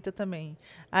facilita também.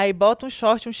 Aí bota um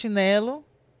short, um chinelo.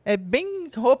 É bem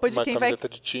roupa de quem vai... Uma camiseta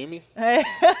de time.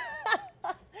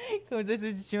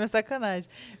 Camiseta de time é sacanagem.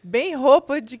 Bem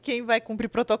roupa de quem vai cumprir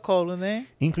protocolo, né?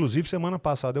 Inclusive, semana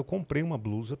passada eu comprei uma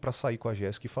blusa para sair com a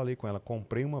Jéssica e falei com ela,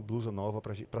 comprei uma blusa nova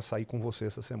para sair com você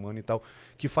essa semana e tal,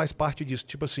 que faz parte disso.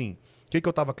 Tipo assim, o que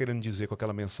eu tava querendo dizer com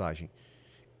aquela mensagem?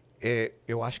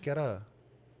 Eu acho que era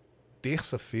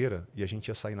terça-feira e a gente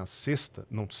ia sair na sexta,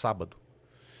 não, sábado.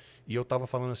 E eu tava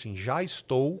falando assim, já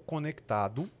estou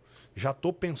conectado, já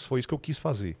tô pensando, foi isso que eu quis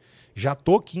fazer. Já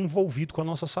tô aqui envolvido com a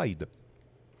nossa saída.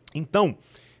 Então,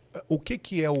 o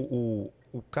que é o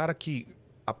cara que...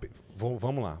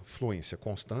 Vamos lá, fluência,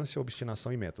 constância,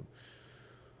 obstinação e método.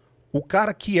 O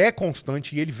cara que é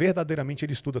constante e ele verdadeiramente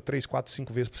ele estuda 3, 4,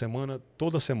 5 vezes por semana,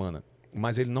 toda semana,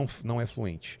 mas ele não é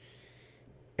fluente.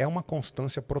 É uma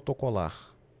constância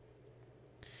protocolar.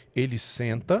 Ele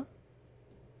senta,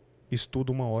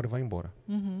 estuda 1 hora e vai embora.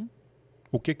 Uhum.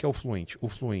 O que é o fluente? O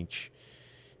fluente,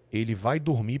 ele vai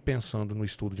dormir pensando no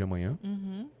estudo de amanhã.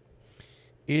 Uhum.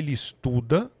 Ele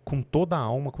estuda com toda a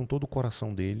alma, com todo o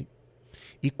coração dele.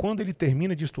 E quando ele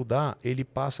termina de estudar, ele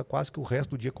passa quase que o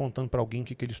resto do dia contando para alguém o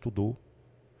que ele estudou.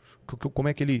 Como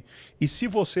é que ele... E se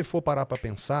você for parar para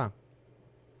pensar,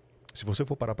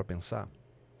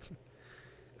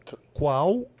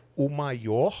 qual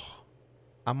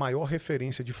a maior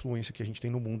referência de fluência que a gente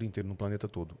tem no mundo inteiro, no planeta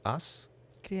todo? As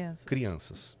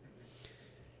crianças.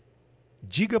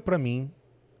 Diga para mim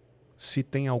se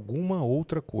tem alguma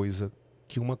outra coisa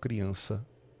que uma criança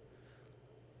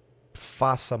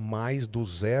faça mais do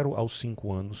 0 aos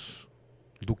 5 anos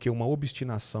do que uma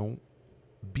obstinação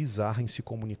bizarra em se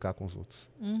comunicar com os outros.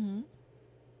 Uhum.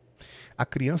 A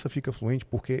criança fica fluente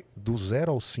porque do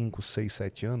 0 aos 5, 6,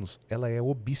 7 anos, ela é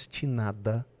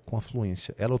obstinada com a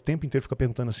fluência. Ela o tempo inteiro fica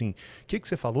perguntando assim, o que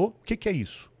você falou? O que é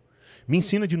isso? Me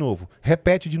ensina de novo,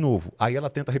 repete de novo. Aí ela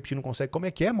tenta repetir, não consegue. Como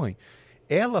é que é, mãe?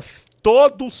 Ela,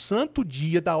 todo santo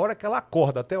dia, da hora que ela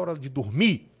acorda até a hora de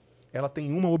dormir, ela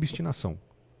tem uma obstinação.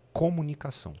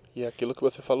 Comunicação. E é aquilo que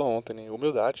você falou ontem, né?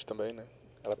 Humildade também, né?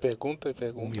 Ela pergunta e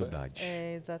pergunta. Humildade.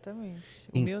 É, exatamente.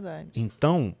 Humildade.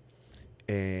 Então,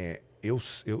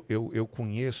 eu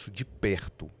conheço de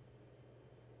perto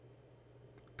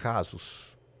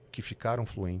casos que ficaram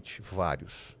fluentes,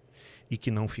 vários, e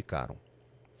que não ficaram.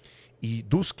 E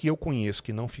dos que eu conheço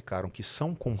que não ficaram, que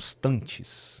são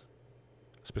constantes,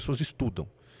 as pessoas estudam.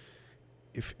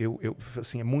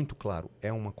 Assim, é muito claro,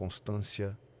 é uma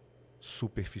constância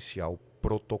superficial,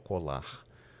 protocolar.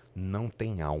 Não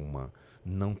tem alma,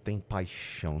 não tem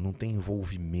paixão, não tem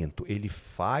envolvimento. Ele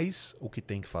faz o que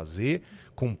tem que fazer,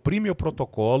 cumpri meu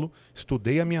protocolo,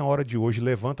 estudei a minha hora de hoje,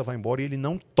 levanta, vai embora, e ele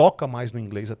não toca mais no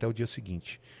inglês até o dia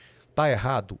seguinte. Tá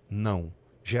errado? Não.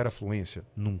 Gera fluência?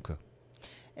 Nunca.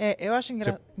 Eu acho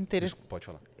interessante. Pode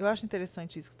falar. Eu acho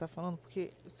interessante isso que você está falando, porque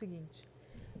é o seguinte: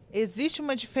 existe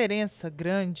uma diferença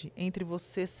grande entre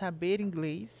você saber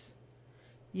inglês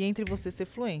e entre você ser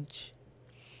fluente.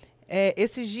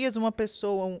 Esses dias, uma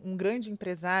pessoa, um grande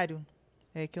empresário,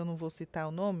 que eu não vou citar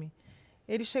o nome,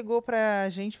 ele chegou para a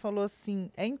gente e falou assim,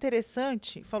 é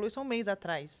interessante, falou isso há um mês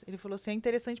atrás, ele falou assim, é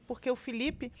interessante porque o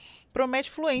Felipe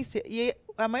promete fluência. E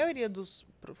a maioria dos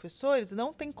professores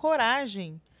não tem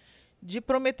coragem de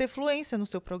prometer fluência no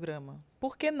seu programa,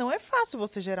 porque não é fácil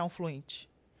você gerar um fluente.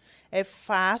 É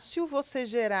fácil você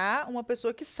gerar uma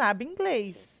pessoa que sabe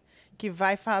inglês, que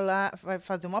vai falar, vai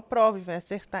fazer uma prova e vai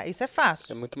acertar. Isso é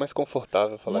fácil. É muito mais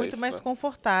confortável falar isso. Muito mais né?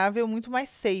 confortável, muito mais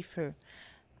safer.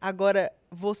 Agora,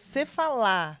 você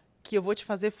falar que eu vou te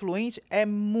fazer fluente é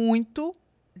muito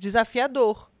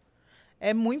desafiador.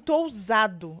 É muito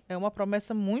ousado. É uma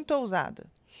promessa muito ousada.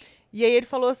 E aí ele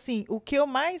falou assim, o que eu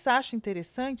mais acho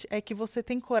interessante é que você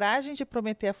tem coragem de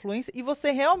prometer a fluência e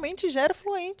você realmente gera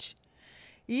fluente.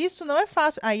 E isso não é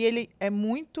fácil. Aí ele é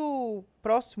muito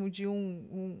próximo de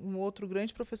um outro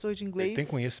grande professor de inglês. Ele tem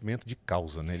conhecimento de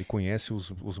causa, né? Ele conhece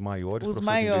os maiores Os professores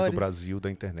maiores. de inglês do Brasil, da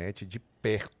internet, de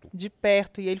perto. De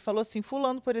perto. E ele falou assim,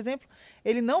 fulano, por exemplo,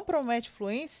 ele não promete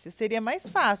fluência, seria mais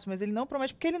fácil, mas ele não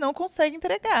promete porque ele não consegue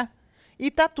entregar.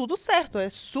 E tá tudo certo, é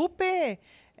super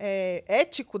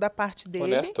ético da parte dele.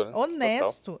 Honesto, né?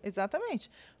 Honesto, Total. exatamente.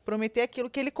 Prometer aquilo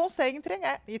que ele consegue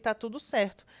entregar. E tá tudo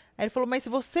certo. Aí ele falou, mas se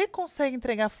você consegue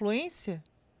entregar fluência,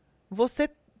 você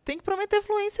tem que prometer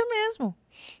fluência mesmo.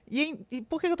 E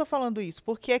por que eu tô falando isso?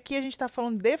 Porque aqui a gente tá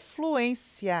falando de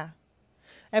fluência.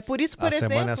 É por isso, por exemplo... A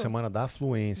semana é a semana da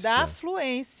fluência. Da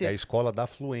fluência. É a escola da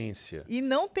fluência. E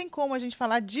não tem como a gente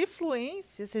falar de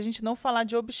fluência se a gente não falar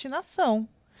de obstinação.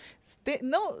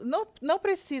 Não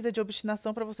precisa de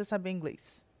obstinação para você saber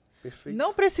inglês. Perfeito.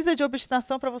 Não precisa de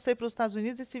obstinação para você ir para os Estados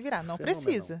Unidos e se virar. Não Fenomenal,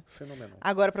 precisa. Fenomenal.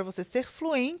 Agora, para você ser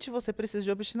fluente, você precisa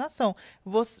de obstinação.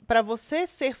 Para você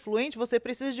ser fluente, você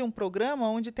precisa de um programa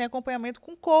onde tem acompanhamento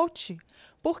com coach.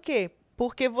 Por quê?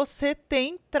 Porque você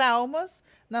tem traumas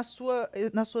nas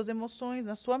suas emoções,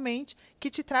 na sua mente,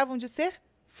 que te travam de ser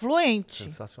fluente.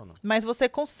 Sensacional. Mas você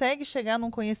consegue chegar num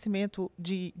conhecimento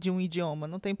de um idioma,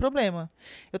 não tem problema.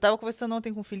 Eu estava conversando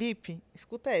ontem com o Felipe,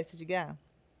 escuta essa, diga.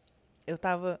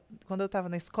 Quando eu estava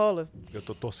na escola... Eu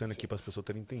estou torcendo aqui para as pessoas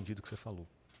terem entendido o que você falou.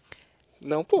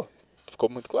 Não, pô. Ficou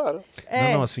muito claro.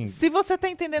 Não, assim... Se você está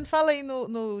entendendo, fala aí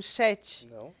no chat.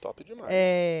 Não, top demais.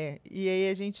 E aí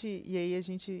a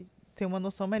gente tem uma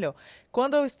noção melhor.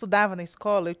 Quando eu estudava na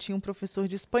escola, eu tinha um professor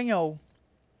de espanhol.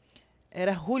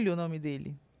 Era Julio o nome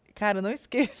dele. Cara, eu não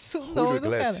esqueço o nome do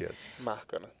cara.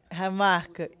 Marca, né?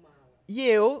 Marca. E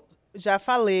eu já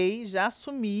falei, já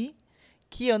assumi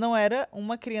que eu não era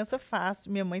uma criança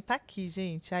fácil. Minha mãe tá aqui,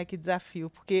 gente. Ai, que desafio.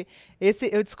 Porque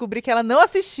eu descobri que ela não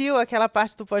assistiu aquela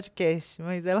parte do podcast,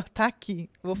 mas ela tá aqui.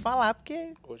 Vou falar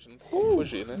porque Hoje não tem como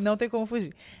fugir, né? não tem como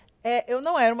fugir. Eu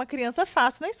não era uma criança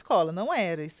fácil na escola, não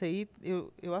era. Isso aí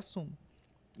eu assumo.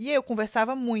 E eu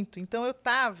conversava muito. Então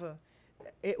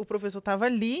o professor tava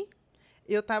ali,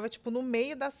 eu tava tipo no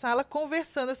meio da sala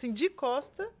conversando assim de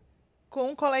costa com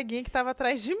um coleguinha que tava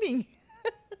atrás de mim.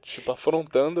 Tipo,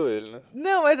 afrontando ele, né?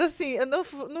 Não, mas assim,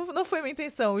 não foi minha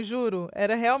intenção, eu juro.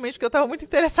 Era realmente porque eu tava muito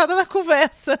interessada na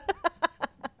conversa.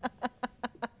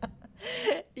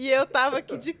 E eu tava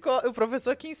aqui de costa, o professor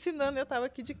aqui ensinando, eu tava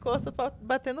aqui de costa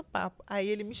batendo papo. Aí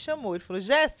ele me chamou, ele falou,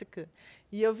 Jéssica,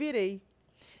 e eu virei.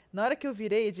 Na hora que eu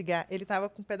virei, Edgar, ele tava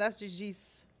com um pedaço de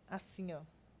giz, assim, ó.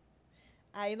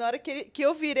 Aí na hora que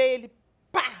eu virei, ele,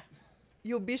 pá!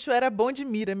 E o bicho era bom de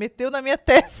mira, meteu na minha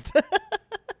testa.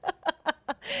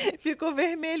 Ficou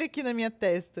vermelho aqui na minha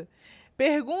testa.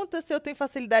 Pergunta se eu tenho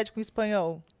facilidade com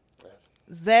espanhol.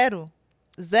 Zero.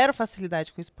 Zero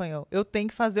facilidade com espanhol. Eu tenho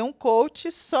que fazer um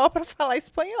coach só para falar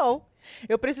espanhol.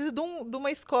 Eu preciso de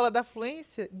uma escola da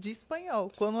fluência de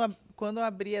espanhol. Quando eu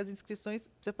abrir as inscrições,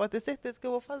 você pode ter certeza que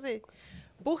eu vou fazer.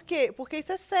 Por quê? Porque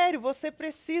isso é sério. Você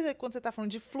precisa, quando você está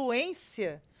falando de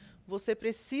fluência, você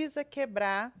precisa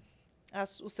quebrar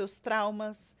os seus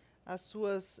traumas, as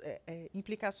suas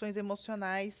implicações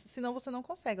emocionais, senão você não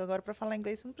consegue. Agora, para falar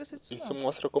inglês, você não precisa disso. Isso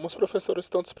mostra como os professores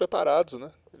estão despreparados,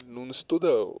 né? Não estuda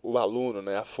o aluno,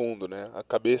 né, a fundo, né, a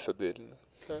cabeça dele.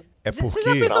 Né? É porque... Você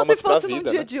já pensou Traumas se fosse pra num vida,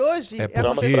 dia né? de hoje?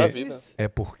 Traumas pra vida. É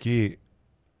porque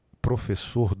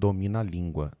professor domina a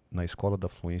língua. Na escola da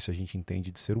fluência a gente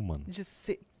entende de ser humano.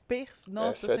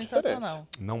 Nossa, Essa é a sensacional.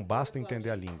 Não basta entender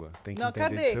a língua, tem que Não,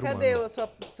 entender de ser humano. cadê o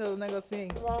seu negocinho?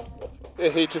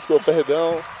 Errei, desculpa,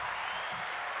 perdão.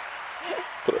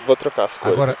 Vou trocar as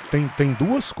cores. Agora, aqui. tem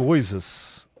duas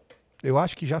coisas. Eu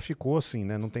acho que já ficou assim,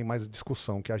 né? Não tem mais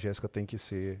discussão que a Jéssica tem que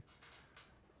ser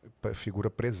figura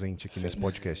presente aqui nesse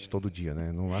podcast todo dia,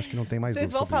 né? Não, acho que não tem mais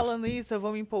Vocês dúvida vão sobre falando isso, eu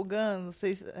vou me empolgando, aí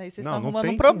vocês estão Não arrumando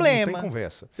tem um problema. Não tem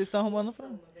conversa. Vocês estão arrumando um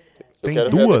problema. Eu Tem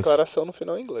quero ver a duas. declaração no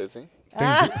final em inglês, hein?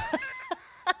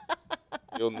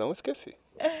 Eu não esqueci.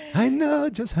 I know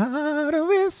just how to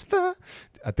whisper.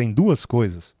 Tem duas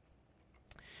coisas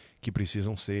que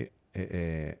precisam ser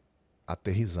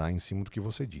aterrizar em cima do que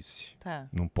você disse. Tá.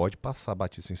 Não pode passar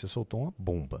batido sem você soltou uma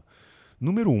bomba.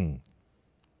 Número 1.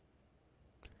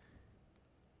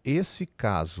 Esse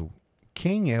caso,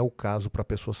 quem é o caso para a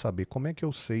pessoa saber? Como é que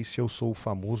eu sei se eu sou o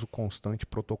famoso constante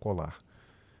protocolar?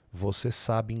 Você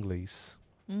sabe inglês.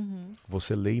 Uhum.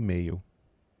 Você lê e-mail.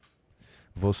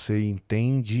 Você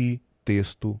entende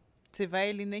texto. Você vai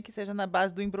ali, nem que seja na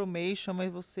base do embromation,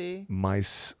 mas você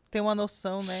Mas tem uma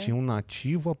noção, né? se um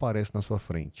nativo aparece na sua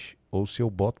frente, ou se eu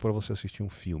boto para você assistir um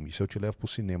filme, se eu te levo para o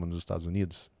cinema nos Estados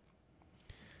Unidos,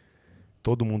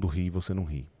 todo mundo ri e você não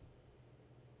ri.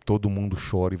 Todo mundo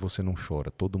chora e você não chora.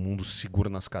 Todo mundo segura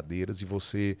nas cadeiras e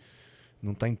você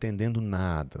não está entendendo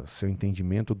nada. Seu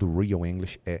entendimento do real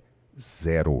English é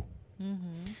zero.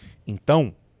 Uhum.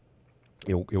 Então,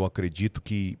 eu acredito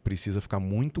que precisa ficar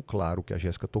muito claro o que a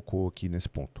Jéssica tocou aqui nesse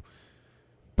ponto.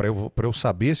 Para eu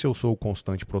saber se eu sou o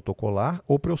constante protocolar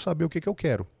ou para eu saber o que eu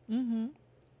quero. Uhum.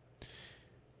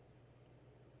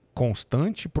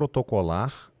 Constante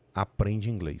protocolar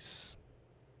aprende inglês.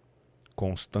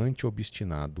 Constante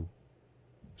obstinado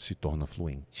se torna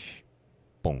fluente.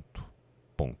 Ponto.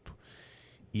 Ponto.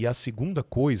 E a segunda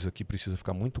coisa que precisa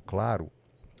ficar muito claro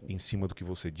em cima do que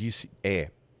você disse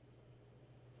é: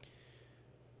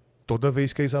 toda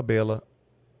vez que a Isabela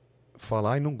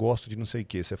falar, não gosto de não sei o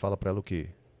que, você fala para ela o quê?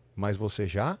 Mas você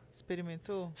já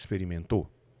Experimentou? experimentou?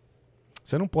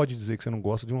 Você não pode dizer que você não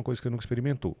gosta de uma coisa que você nunca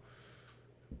experimentou.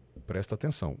 Presta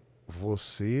atenção.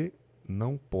 Você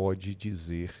não pode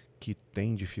dizer que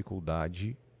tem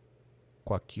dificuldade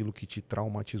com aquilo que te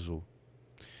traumatizou.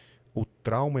 O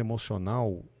trauma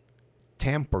emocional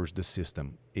tempers the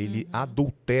system. Ele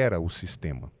adultera o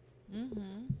sistema.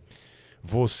 Uhum.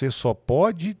 Você só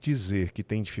pode dizer que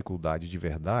tem dificuldade de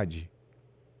verdade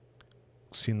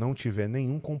se não tiver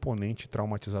nenhum componente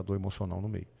traumatizador emocional no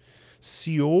meio.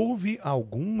 Se houve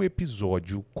algum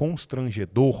episódio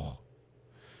constrangedor,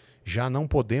 já não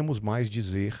podemos mais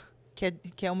dizer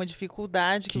Que é uma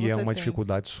dificuldade que que você é uma tem.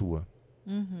 dificuldade sua.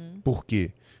 Uhum. Por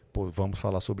quê? Pô, vamos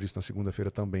falar sobre isso na segunda-feira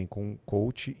também com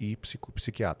coach e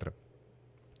psiquiatra.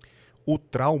 O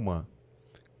trauma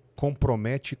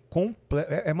compromete...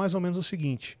 É mais ou menos o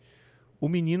seguinte. O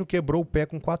menino quebrou o pé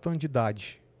com 4 anos de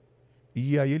idade.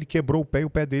 E aí ele quebrou o pé e o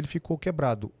pé dele ficou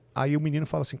quebrado. Aí o menino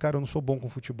fala assim, cara, eu não sou bom com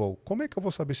futebol. Como é que eu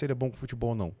vou saber se ele é bom com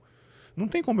futebol ou não? Não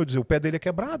tem como eu dizer, o pé dele é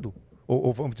quebrado.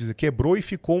 Ou vamos dizer, quebrou e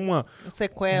ficou uma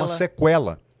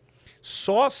sequela.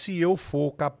 Só se eu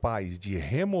for capaz de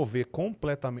remover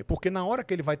completamente. Porque na hora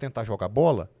que ele vai tentar jogar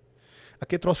bola,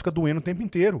 aquele troço fica doendo o tempo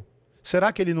inteiro.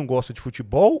 Será que ele não gosta de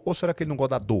futebol ou será que ele não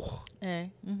gosta da dor?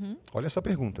 Olha essa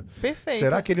pergunta. Perfeito.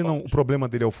 Será que ele não, o problema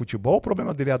dele é o futebol ou o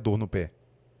problema dele é a dor no pé?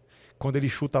 Quando ele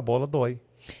chuta a bola, dói.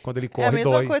 Quando ele corre, dói. É a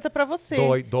mesma coisa para você.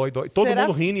 Dói. Todo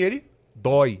mundo rindo e ele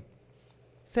dói.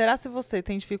 Será se você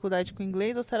tem dificuldade com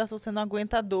inglês ou será se você não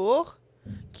aguenta a dor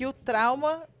que o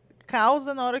trauma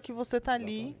causa na hora que você está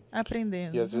ali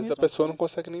aprendendo? E às vezes a pessoa não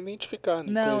consegue nem identificar.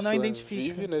 Né? Não identifica.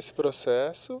 Vive nesse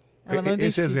processo.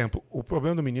 Esse exemplo, o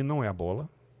problema do menino não é a bola,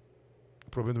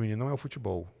 o problema do menino não é o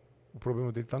futebol, o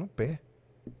problema dele está no pé.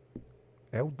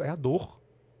 É a dor.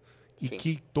 E Sim.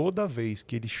 que toda vez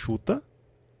que ele chuta,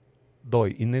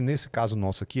 dói. E nesse caso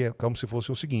nosso aqui, é como se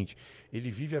fosse o seguinte,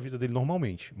 ele vive a vida dele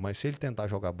normalmente, mas se ele tentar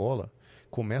jogar bola,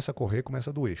 começa a correr,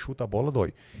 começa a doer. Chuta a bola,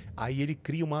 dói. Aí ele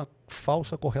cria uma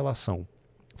falsa correlação.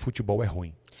 Futebol é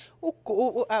ruim.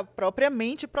 A própria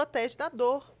mente protege da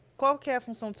dor. Qual que é a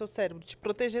função do seu cérebro? Te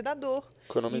proteger da dor.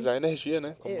 Economizar energia,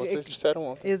 né? Como vocês disseram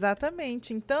ontem.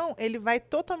 Exatamente. Então, ele vai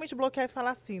totalmente bloquear e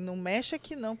falar assim, não mexe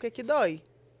aqui não, porque aqui dói.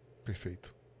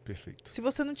 Perfeito. Se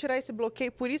você não tirar esse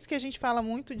bloqueio, por isso que a gente fala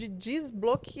muito de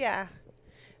desbloquear.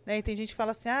 Né? E tem gente que fala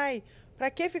assim,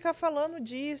 pra que ficar falando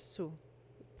disso?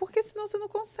 Porque senão você não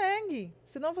consegue.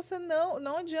 Senão você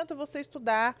não adianta você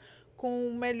estudar com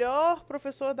o melhor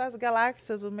professor das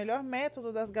galáxias, o melhor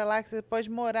método das galáxias. Você pode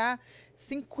morar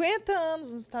 50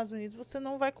 anos nos Estados Unidos, você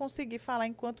não vai conseguir falar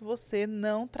enquanto você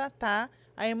não tratar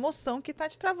a emoção que está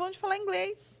te travando de falar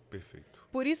inglês. Perfeito.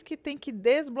 Por isso que tem que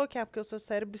desbloquear, porque o seu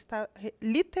cérebro está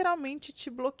literalmente te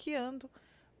bloqueando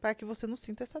para que você não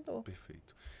sinta essa dor.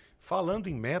 Perfeito. Falando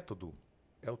em método,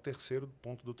 é o terceiro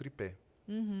ponto do tripé.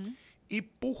 E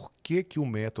por que o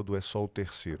método é só o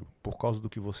terceiro? Por causa do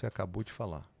que você acabou de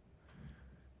falar.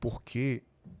 Porque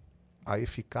a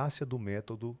eficácia do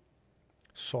método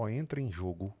só entra em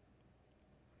jogo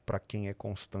para quem é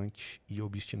constante e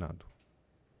obstinado.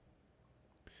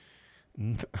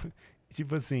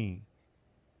 Tipo assim,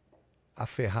 a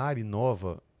Ferrari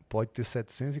nova pode ter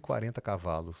 740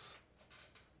 cavalos.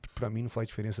 Para mim não faz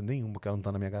diferença nenhuma, porque ela não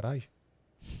está na minha garagem.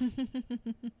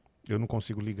 Eu não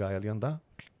consigo ligar ela e andar.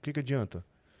 O que adianta?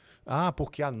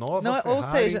 Porque a nova Ferrari... Ou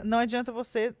seja, não adianta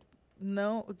você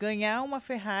não ganhar uma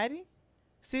Ferrari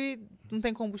se não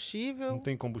tem combustível. Não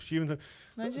tem combustível.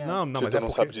 Não adianta. Não, mas você é não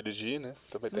porque... sabe dirigir, né?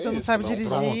 Também tem você não isso, sabe dirigir.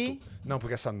 Pronto. Não,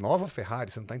 porque essa nova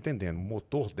Ferrari, você não está entendendo. O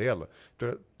motor dela...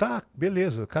 Tá,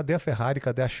 beleza. Cadê a Ferrari?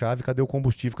 Cadê a chave? Cadê o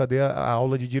combustível? Cadê a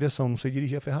aula de direção? Não sei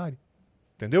dirigir a Ferrari.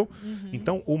 Entendeu?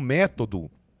 Então, o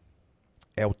método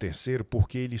é o terceiro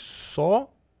porque ele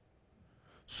só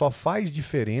faz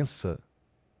diferença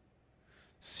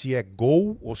se é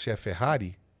Gol ou se é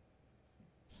Ferrari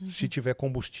se tiver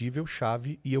combustível,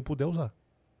 chave e eu puder usar.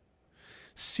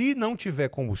 Se não tiver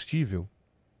combustível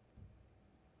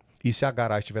e se a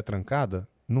garagem estiver trancada,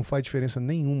 não faz diferença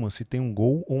nenhuma se tem um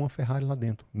Gol ou uma Ferrari lá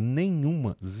dentro.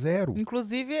 Nenhuma. Zero.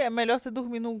 Inclusive, é melhor você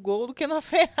dormir no Gol do que na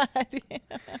Ferrari.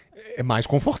 É mais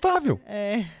confortável.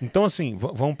 É. Então, assim,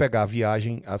 vamos pegar a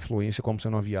viagem, a fluência como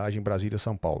sendo uma viagem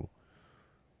Brasília-São Paulo.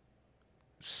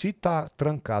 Se tá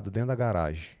trancado dentro da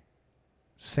garagem,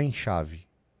 sem chave,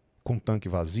 com tanque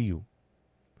vazio,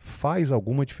 faz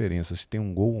alguma diferença se tem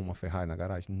um Gol ou uma Ferrari na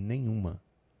garagem? Nenhuma.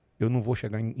 Eu não vou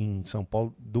chegar em São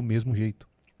Paulo do mesmo jeito.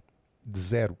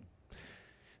 Zero.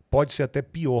 Pode ser até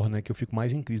pior, né? Que eu fico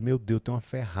mais em crise. Meu Deus, tem uma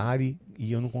Ferrari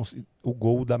e eu não consigo... O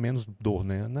Gol dá menos dor,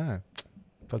 né?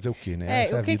 Fazer o quê, né?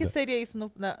 Essa é o a que vida. que seria isso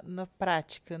na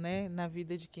prática, né? Na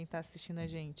vida de quem está assistindo a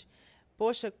gente?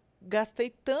 Poxa, gastei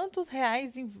tantos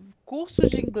reais em cursos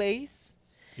de inglês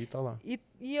E tá lá.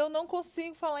 e eu não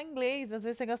consigo falar inglês. Às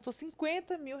vezes você gastou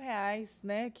 50 mil reais,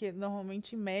 né? Que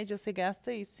normalmente, em média, você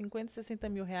gasta isso, 50, 60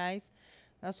 mil reais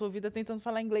na sua vida tentando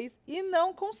falar inglês e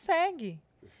não consegue.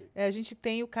 A gente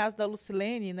tem o caso da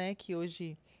Lucilene, né? Que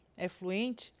hoje é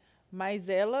fluente, mas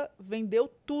ela vendeu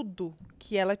tudo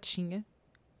que ela tinha,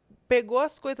 pegou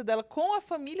as coisas dela com a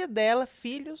família dela,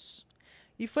 filhos,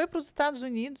 e foi para os Estados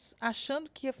Unidos achando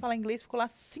que ia falar inglês, ficou lá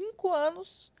 5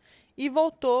 anos e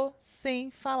voltou sem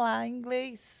falar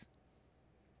inglês.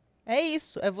 É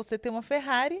isso, é você ter uma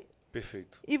Ferrari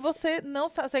Perfeito. e você não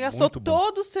sabe, você gastou Muito bom.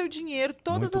 todo o seu dinheiro,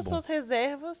 todas Muito as bom. suas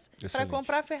reservas para Excelente.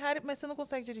 comprar a Ferrari, mas você não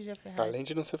consegue dirigir a Ferrari. Além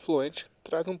de não ser fluente,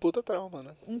 traz um puta trauma,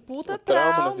 né? Um puta Um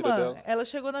trauma trauma. na vida dela. Ela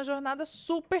chegou na jornada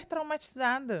super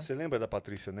traumatizada. Você lembra da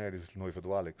Patrícia Neres, noiva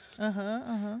do Alex?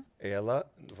 Aham. Ela,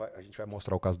 a gente vai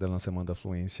mostrar o caso dela na Semana da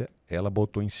Fluência, ela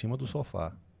botou em cima do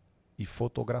sofá e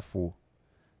fotografou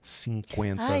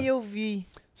 50, eu vi.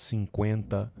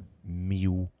 50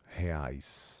 mil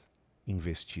reais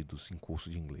investidos em curso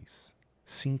de inglês.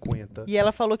 50 E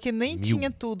ela falou que nem mil. tinha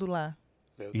tudo lá.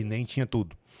 Meu E Deus. nem tinha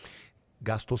tudo.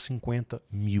 Gastou 50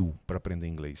 mil para aprender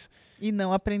inglês. E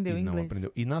não aprendeu E não inglês.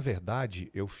 aprendeu. E, na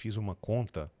verdade, eu fiz uma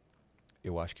conta,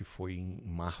 eu acho que foi em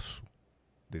março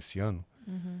desse ano,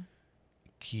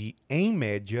 que, em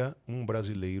média, um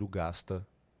brasileiro gasta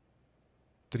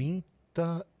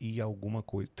 30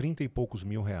 e poucos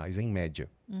mil reais, em média.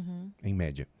 Em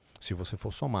média. Se você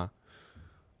for somar,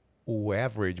 o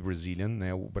average Brazilian,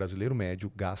 né, o brasileiro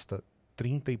médio, gasta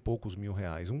 30 e poucos mil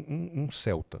reais. Um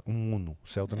Celta, um Uno.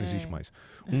 Celta não existe mais.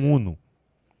 Um Uno,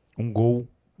 um Gol,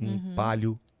 um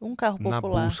Palio, Um carro na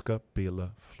popular. busca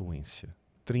pela fluência.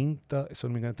 30, se eu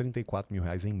não me engano, 34 mil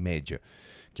reais em média.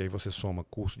 Que aí você soma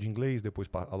curso de inglês, depois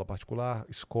aula particular,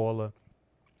 escola,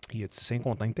 e sem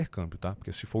contar intercâmbio, tá?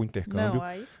 Porque se for o intercâmbio, Não,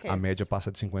 aí esquece. a média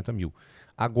passa de 50 mil.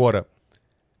 Agora,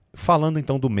 falando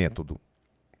então do método.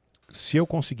 Se eu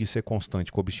conseguir ser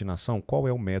constante com obstinação, qual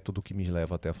é o método que me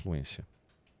leva até a fluência?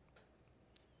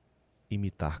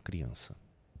 Imitar criança.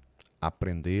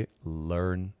 Aprender,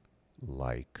 learn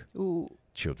like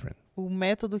children. O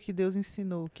método que Deus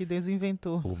ensinou, que Deus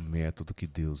inventou. O método que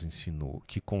Deus ensinou,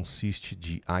 que consiste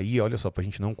de... Aí, olha só, pra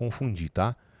gente não confundir,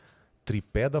 tá?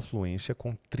 Tripé da fluência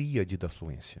com tríade da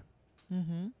fluência.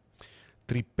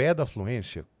 Tripé da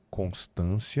fluência,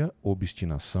 constância,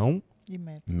 obstinação, E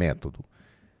método.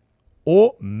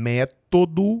 O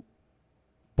método,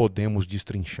 podemos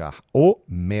destrinchar. O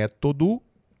método,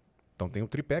 então tem o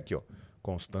tripé aqui, ó.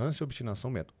 Constância,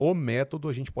 obstinação, método. O método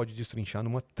a gente pode destrinchar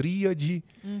numa tríade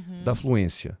da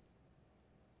fluência.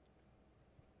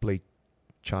 Play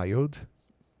child,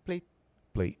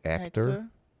 play actor,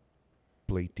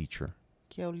 play teacher.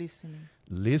 que é o listening.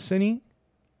 Listening,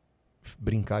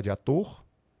 brincar de ator,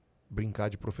 brincar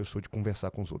de professor, de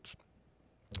conversar com os outros.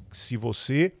 Se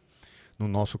você, no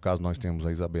nosso caso, nós temos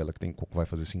a Isabela, que vai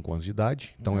fazer 5 anos de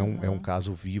idade, então é um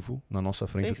caso vivo na nossa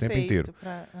frente o tempo inteiro.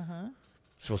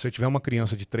 Se você tiver uma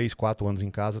criança de 3, 4 anos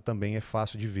em casa, também é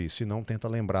fácil de ver. Se não, tenta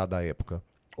lembrar da época.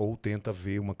 Ou tenta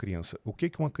ver uma criança. O que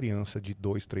uma criança de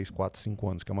 2, 3, 4, 5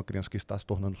 anos, que é uma criança que está se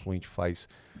tornando fluente, faz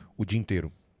o dia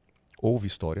inteiro? Ouve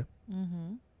história.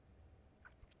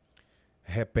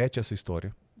 Repete essa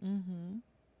história.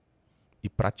 E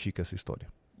pratica essa história.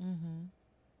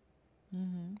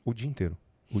 O dia inteiro.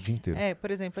 O dia inteiro.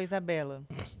 Por exemplo, a Isabela.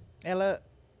 Ela...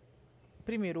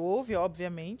 Primeiro, ouve,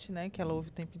 obviamente, né? Que ela ouve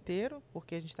o tempo inteiro,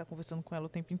 porque a gente está conversando com ela o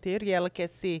tempo inteiro, e ela quer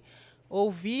ser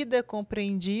ouvida,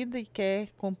 compreendida e quer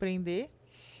compreender.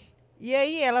 E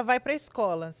aí ela vai para a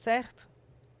escola, certo?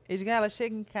 Edgar, ela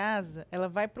chega em casa, ela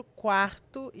vai para o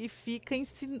quarto e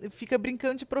fica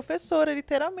brincando de professora,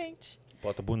 literalmente.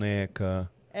 Bota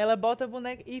boneca. Ela bota a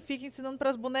boneca e fica ensinando para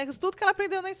as bonecas tudo que ela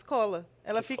aprendeu na escola.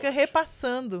 Ela fica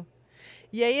repassando.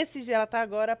 E aí, esse dia, ela está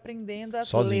agora aprendendo a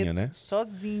sozinha, né?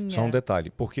 Sozinha. Só um detalhe.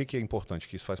 Por que é importante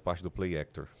que isso faz parte do play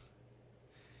actor?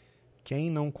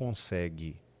 Quem não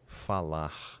consegue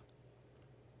falar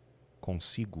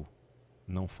consigo,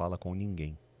 não fala com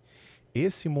ninguém.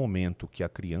 Esse momento que a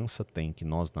criança tem, que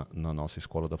nós na nossa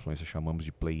escola da fluência chamamos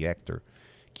de play actor,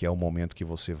 que é o momento que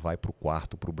você vai para o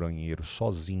quarto, para o banheiro,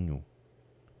 sozinho,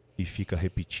 e fica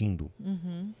repetindo,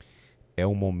 é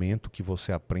o momento que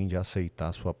você aprende a aceitar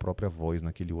a sua própria voz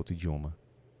naquele outro idioma.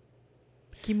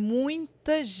 Que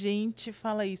muita gente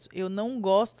fala isso. Eu não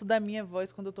gosto da minha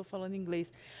voz quando eu estou falando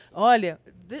inglês. Olha,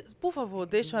 por favor,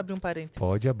 deixa eu abrir um parênteses.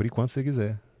 Pode abrir quando você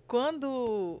quiser.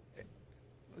 Quando...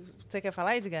 Você quer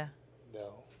falar, Edgar?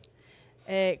 Não.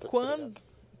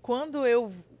 Quando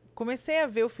eu comecei a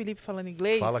ver o Felipe falando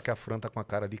inglês... Fala que a Fran tá com a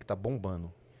cara ali que tá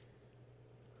bombando.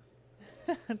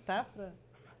 Tá, Fran?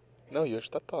 Não, e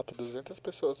hoje tá top. 200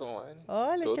 pessoas online.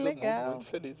 Olha, Todo que legal. mundo muito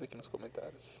feliz aqui nos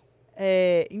comentários.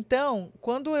 Então,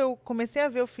 quando eu comecei a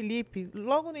ver o Felipe,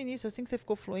 logo no início, assim que você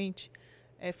ficou fluente,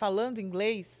 falando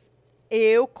inglês,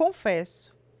 eu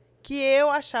confesso que eu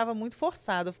achava muito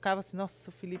forçado. Eu ficava assim, nossa,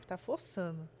 o Felipe tá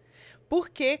forçando.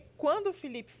 Porque quando o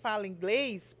Felipe fala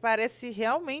inglês, parece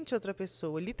realmente outra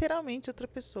pessoa, literalmente outra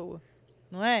pessoa,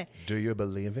 não é? Do you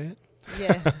believe it?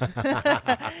 Yeah.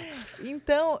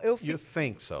 Então, You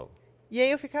think so? E aí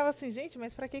eu ficava assim, gente,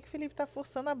 mas pra que o Felipe tá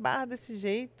forçando a barra desse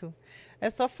jeito? É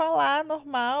só falar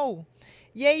normal.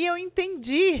 E aí eu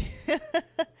entendi.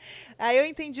 Aí eu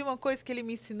entendi uma coisa que ele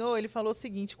me ensinou. Ele falou o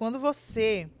seguinte, quando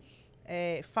você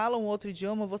fala um outro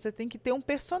idioma, você tem que ter um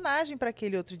personagem para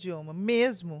aquele outro idioma,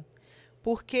 mesmo.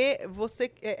 Porque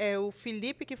você é o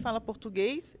Felipe que fala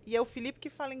português e é o Felipe que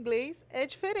fala inglês, é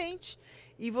diferente.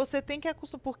 E você tem que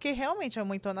acostumar, porque realmente é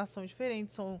uma entonação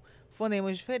diferente, são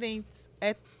fonemas diferentes,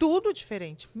 é tudo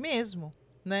diferente, mesmo,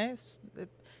 né?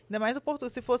 Ainda mais o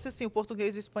português. Se fosse assim, o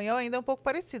português e o espanhol ainda é um pouco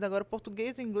parecido. Agora, o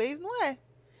português e o inglês não é.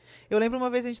 Eu lembro uma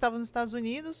vez a gente estava nos Estados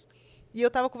Unidos e eu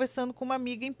estava conversando com uma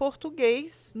amiga em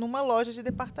português numa loja de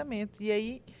departamento. E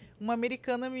aí, uma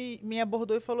americana me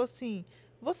abordou e falou assim: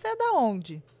 você é da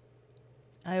onde?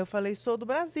 Aí eu falei: sou do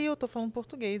Brasil, estou falando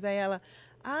português. Aí ela: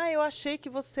 eu achei que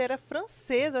você era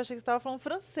francês, eu achei que você estava falando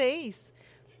francês.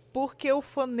 Porque o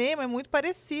fonema é muito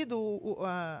parecido,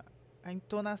 a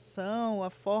entonação, a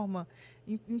forma.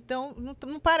 Então,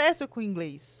 não parece com o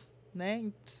inglês,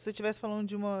 né? Se você estivesse falando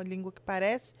de uma língua que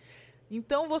parece.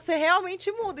 Então, você realmente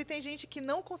muda. E tem gente que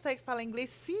não consegue falar inglês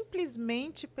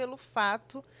simplesmente pelo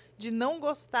fato de não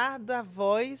gostar da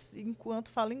voz enquanto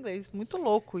fala inglês. Muito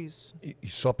louco isso. E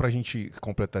só para a gente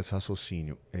completar esse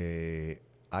raciocínio,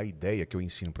 a ideia que eu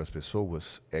ensino para as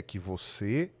pessoas é que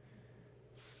você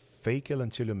fake it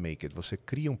until you make it. Você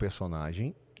cria um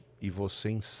personagem e você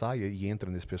ensaia e entra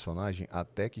nesse personagem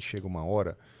até que chega uma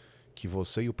hora que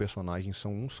você e o personagem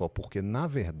são um só. Porque, na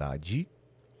verdade,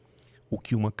 o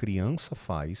que uma criança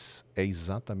faz é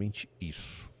exatamente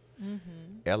isso.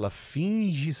 Uhum. Ela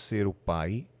finge ser o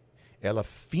pai, ela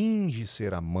finge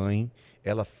ser a mãe,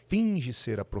 ela finge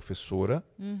ser a professora,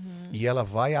 e ela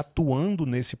vai atuando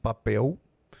nesse papel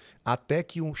até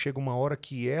que chega uma hora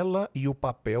que ela e o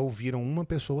papel viram uma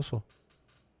pessoa só.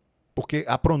 Porque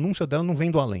a pronúncia dela não vem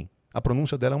do além. A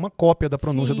pronúncia dela é uma cópia da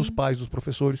pronúncia dos pais, dos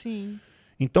professores. Sim.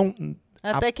 Então,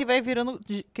 até que vai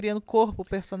criando corpo,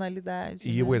 personalidade.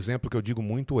 E o exemplo que eu digo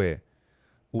muito é: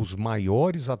 os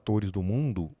maiores atores do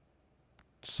mundo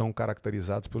são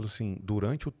caracterizados pelo assim,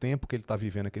 durante o tempo que ele está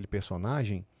vivendo aquele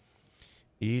personagem,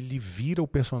 ele vira o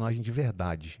personagem de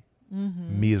verdade.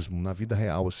 Mesmo, na vida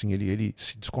real. Assim, ele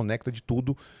se desconecta de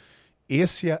tudo.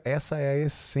 Essa é a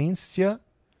essência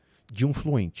de um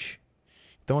fluente.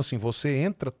 Então, assim, você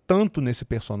entra tanto nesse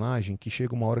personagem que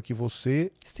chega uma hora que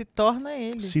você se torna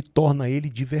ele. Se torna ele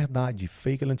de verdade.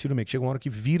 Fake it until you make it. Chega uma hora que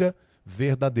vira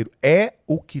verdadeiro. É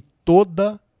o que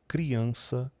toda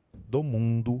criança do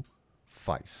mundo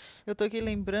faz. Eu tô aqui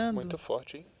lembrando... Muito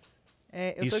forte, hein?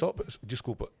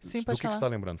 Desculpa, Sim, do que você está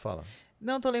lembrando? Fala.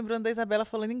 Não, tô lembrando da Isabela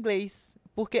falando inglês.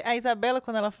 Porque a Isabela,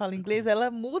 quando ela fala inglês, ela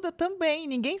muda também.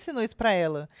 Ninguém ensinou isso pra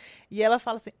ela. E ela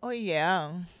fala assim: oh,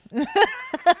 yeah.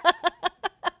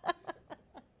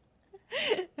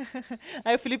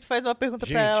 Aí o Felipe faz uma pergunta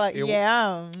pra ela: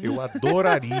 yeah. Eu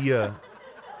adoraria...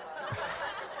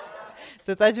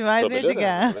 Você tá demais, hein,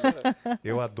 Edgar?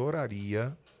 Eu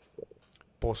adoraria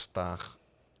postar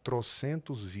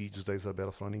trocentos vídeos da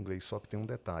Isabela falando inglês, só que tem um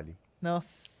detalhe.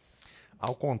 Nossa.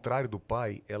 Ao contrário do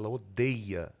pai, ela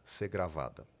odeia ser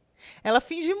gravada. Ela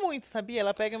finge muito, sabia?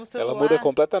 Ela pega no celular... Ela muda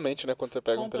completamente, né? Quando você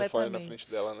pega um telefone na frente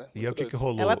dela, né? E aí o que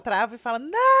rolou? Ela trava e fala,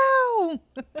 não!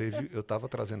 Eu tava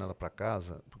trazendo ela pra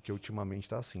casa, porque ultimamente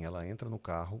tá assim, ela entra no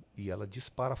carro e ela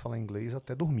dispara a falar inglês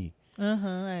até dormir.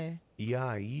 E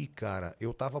aí, cara,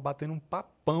 eu tava batendo um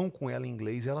papão com ela em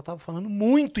inglês e ela tava falando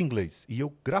muito inglês. E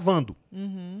eu gravando.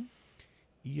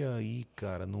 E aí,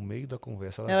 cara, no meio da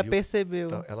conversa, ela percebeu.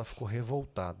 Ela ficou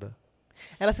revoltada.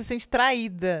 Ela se sente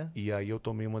traída. E aí eu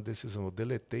tomei uma decisão. Eu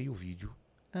deletei o vídeo.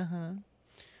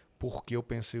 Porque eu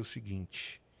pensei o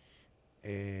seguinte.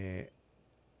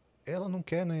 Ela não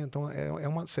quer, né? Então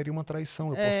seria uma traição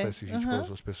eu postar esse vídeo para as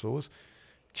outras pessoas.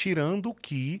 Tirando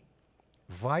que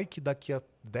vai que daqui a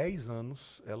 10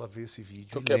 anos ela vê esse vídeo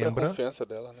tu e quebra lembra. A confiança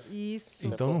dela, né? Isso.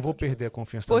 Então não vou perder a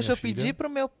confiança da Poxa, minha eu pedi filha. pro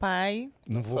meu pai.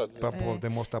 Não vou para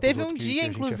demonstrar para Teve outros um dia, que a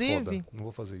inclusive, gente é foda. Não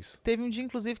vou fazer isso. Teve um dia,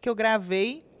 inclusive, que eu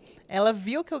gravei. Ela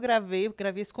viu que eu gravei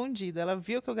escondido. Ela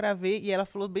viu que eu gravei e ela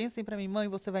falou bem assim pra mim: mãe,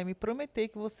 você vai me prometer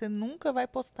que você nunca vai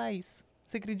postar isso.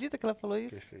 Você acredita que ela falou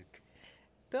isso? Perfeito.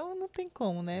 Então não tem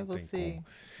como, né? Não tem como.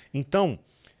 Então,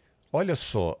 olha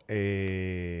só.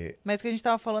 Mas o que a gente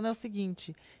tava falando é o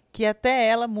seguinte: que até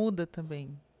ela muda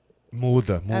também.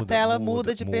 Muda. Até ela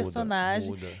muda de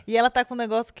personagem. E ela tá com um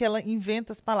negócio que ela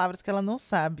inventa as palavras que ela não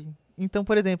sabe. Então,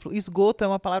 por exemplo, esgoto é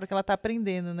uma palavra que ela tá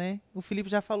aprendendo, né? O Felipe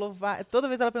já falou, toda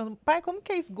vez ela pergunta: pai, como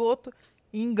que é esgoto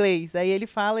em inglês? Aí ele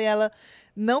fala e ela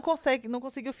não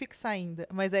conseguiu fixar ainda.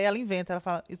 Mas aí ela inventa, ela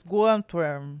fala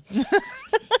esgoantworm.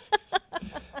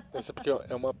 Isso é porque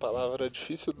é uma palavra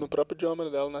difícil no próprio idioma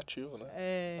dela nativo, né?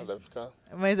 Ela deve ficar...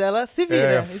 Mas ela se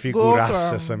vira.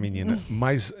 Figuraça essa menina.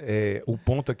 Mas o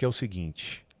ponto aqui é o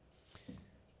seguinte.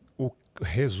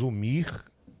 Resumir,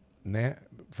 né?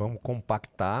 Vamos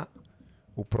compactar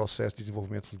o processo de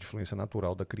desenvolvimento de fluência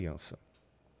natural da criança,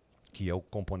 que é o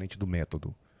componente do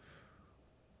método.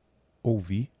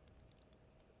 ouvir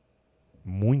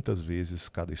muitas vezes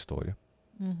cada história,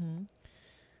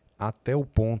 até o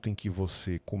ponto em que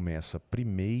você começa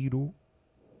primeiro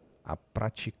a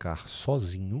praticar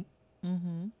sozinho,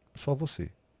 só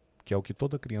você. Que é o que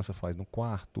toda criança faz no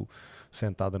quarto,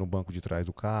 sentada no banco de trás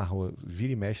do carro,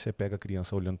 vira e mexe, você pega a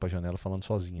criança olhando para a janela falando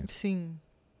sozinha. Sim.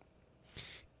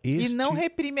 E não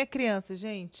reprime a criança,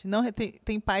 gente. Não,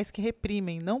 tem pais que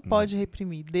reprimem. Não pode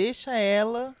reprimir. Deixa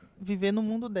ela viver no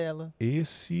mundo dela.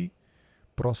 Esse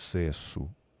processo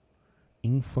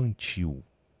infantil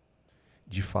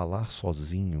de falar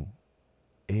sozinho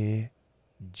é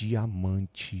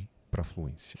diamante para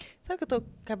fluência. Sabe que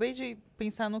acabei de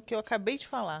pensar no que eu acabei de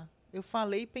falar? Eu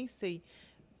falei e pensei.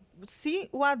 Se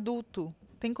o adulto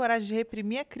tem coragem de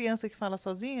reprimir a criança que fala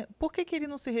sozinha, por que ele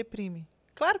não se reprime?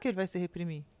 Claro que ele vai se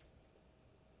reprimir.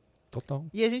 Total.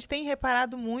 E a gente tem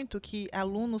reparado muito que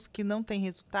alunos que não têm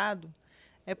resultado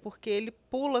é porque ele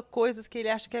pula coisas que ele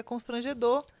acha que é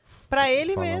constrangedor para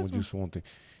ele mesmo. Falamos disso ontem.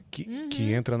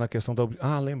 Que entra na questão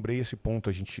da... lembrei esse ponto.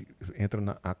 A gente entra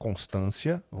na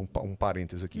constância, um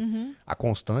parênteses aqui. A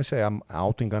constância é a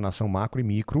autoenganação macro e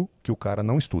micro que o cara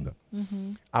não estuda.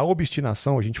 A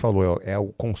obstinação, a gente falou, é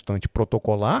o constante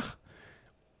protocolar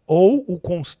ou o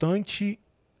constante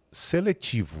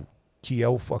seletivo, que é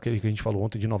aquele que a gente falou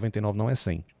ontem de 99 não é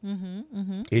 100.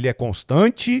 Ele é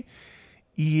constante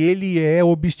e ele é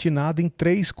obstinado em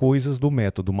 3 coisas do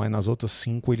método, mas nas outras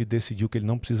 5 ele decidiu que ele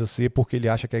não precisa ser porque ele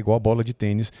acha que é igual a bola de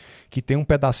tênis, que tem um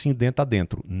pedacinho dentro a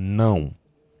dentro. Não.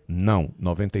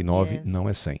 99 não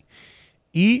é 100.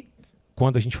 E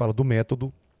quando a gente fala do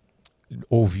método,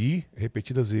 ouvir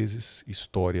repetidas vezes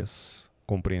histórias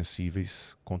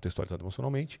compreensíveis, contextualizadas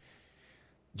emocionalmente.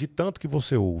 De tanto que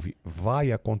você ouve,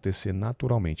 vai acontecer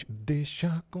naturalmente.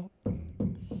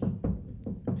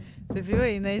 Você viu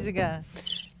aí, né, Edgar?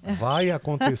 Vai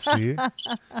acontecer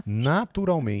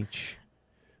naturalmente.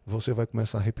 Você vai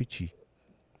começar a repetir.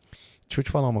 Deixa eu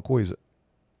te falar uma coisa.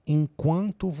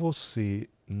 Enquanto você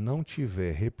não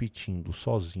estiver repetindo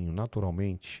sozinho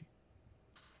naturalmente,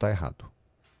 está errado.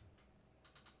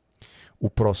 O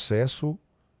processo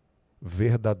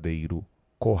verdadeiro,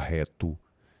 correto,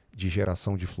 de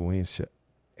geração de fluência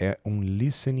é um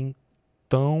listening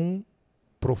tão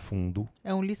profundo.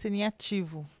 É um listening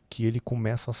ativo. Que ele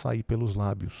começa a sair pelos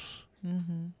lábios.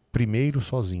 Primeiro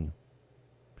sozinho.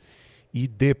 E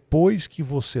depois que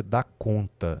você dá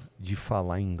conta de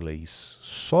falar inglês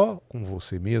só com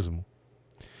você mesmo,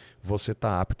 você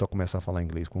está apto a começar a falar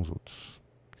inglês com os outros.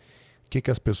 O que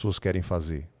as pessoas querem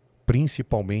fazer?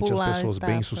 Principalmente pular as pessoas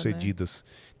etapa, bem-sucedidas,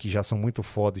 que já são muito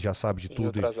foda e já sabem de Em tudo.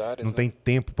 outras áreas, não tem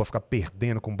tempo para ficar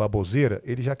perdendo com baboseira,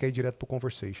 ele já quer ir direto pro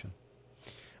conversation.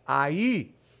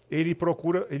 Aí ele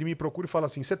me procura e fala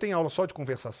assim: você tem aula só de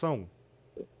conversação?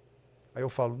 Aí eu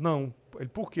falo: não. Ele: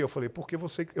 por quê? Eu falei: porque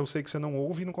eu sei que você não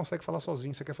ouve e não consegue falar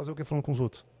sozinho. Você quer fazer o que falando com os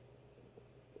outros?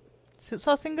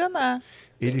 Só se enganar.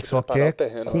 Ele só quer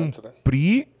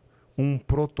cumprir um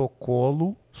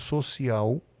protocolo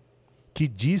social que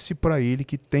disse para ele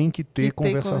que tem que ter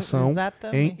conversação.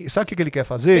 Sabe o que ele quer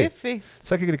fazer? Perfeito.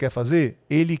 Sabe o que ele quer fazer?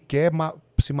 Ele quer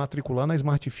se matricular na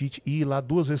Smart Fit e ir lá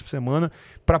 2 vezes por semana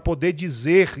para poder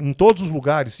dizer em todos os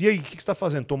lugares: e aí, o que você está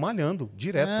fazendo? Estou malhando,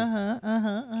 direto.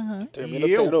 Termina o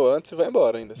treino antes e vai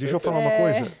embora ainda. Deixa eu falar uma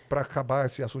coisa, para acabar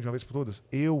esse assunto de uma vez por todas.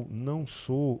 Eu não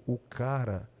sou o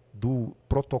cara do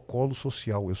protocolo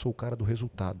social, eu sou o cara do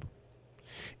resultado.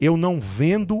 Eu não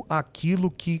vendo aquilo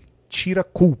que tira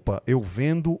culpa, eu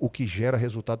vendo o que gera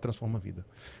resultado e transforma a vida.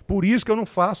 Por isso que eu não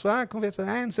faço, conversa,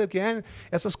 não sei o que,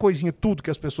 essas coisinhas, tudo que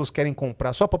as pessoas querem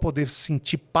comprar só para poder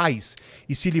sentir paz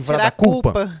e se livrar da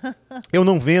culpa. Eu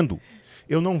não vendo.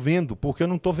 Eu não vendo, porque eu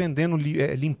não estou vendendo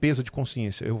limpeza de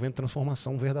consciência, eu vendo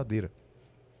transformação verdadeira.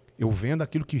 Eu vendo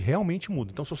aquilo que realmente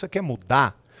muda. Então, se você quer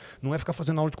mudar, não é ficar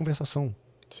fazendo aula de conversação.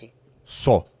 Sim.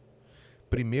 Só.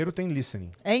 Primeiro tem listening.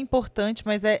 É importante,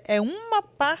 mas é uma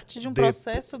parte de um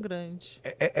processo grande.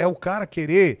 É o cara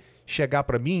querer chegar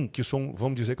para mim, que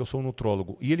vamos dizer que eu sou um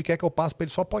nutrólogo, e ele quer que eu passe para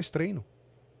ele só pós-treino.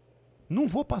 Não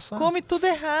vou passar. Come tudo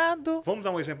errado. Vamos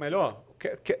dar um exemplo melhor?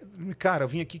 Cara, eu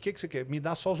vim aqui, o que você quer? Me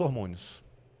dá só os hormônios.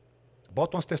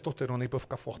 Bota umas testosterona aí para eu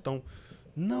ficar fortão.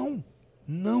 Não.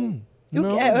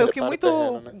 É o que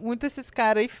muito esses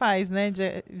caras aí faz, né,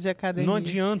 de academia. Não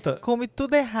adianta. Come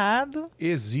tudo errado.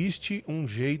 Existe um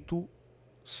jeito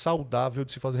saudável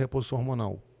de se fazer reposição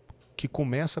hormonal, que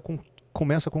começa com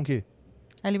o quê?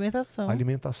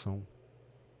 Alimentação.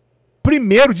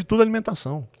 Primeiro de tudo,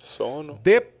 alimentação. Sono.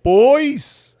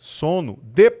 Depois,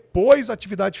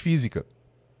 atividade física.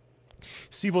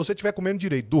 Se você estiver comendo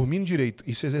direito, dormindo direito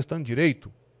e se exercitando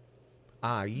direito,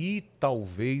 aí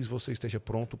talvez você esteja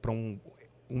pronto para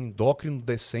um endócrino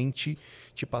decente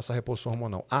te passar reposição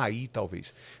hormonal. Aí,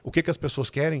 talvez. O que as pessoas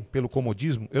querem pelo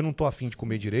comodismo? Eu não tô afim de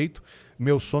comer direito,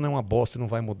 meu sono é uma bosta e não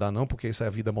vai mudar não, porque isso é a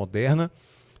vida moderna.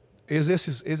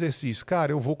 Exercício.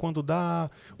 Cara, eu vou quando dá.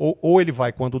 Ou ele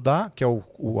vai quando dá, que é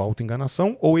o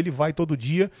auto-enganação, ou ele vai todo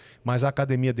dia, mas a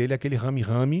academia dele é aquele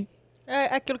rame-rame.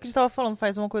 É aquilo que a gente estava falando,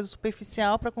 faz uma coisa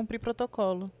superficial para cumprir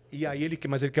protocolo. E aí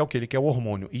mas ele quer o quê? Ele quer o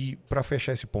hormônio. E para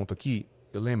fechar esse ponto aqui,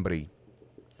 eu lembrei.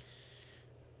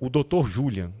 O Dr.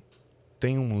 Julian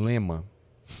tem um lema.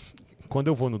 Quando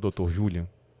eu vou no Dr. Julian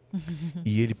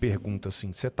e ele pergunta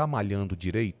assim, você tá malhando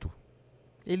direito?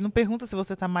 Ele não pergunta se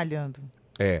você tá malhando.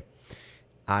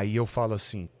 Aí eu falo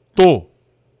assim, tô.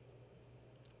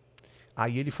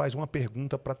 Aí ele faz uma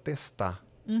pergunta para testar.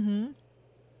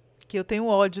 Que eu tenho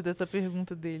ódio dessa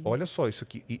pergunta dele. Olha só isso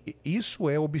aqui. Isso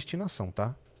é obstinação,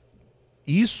 tá?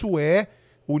 Isso é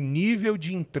o nível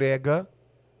de entrega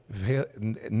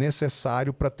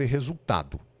necessário para ter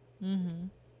resultado.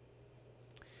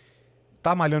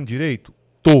 Tá malhando direito?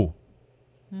 Tô.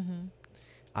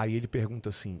 Aí ele pergunta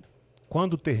assim,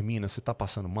 quando termina, você tá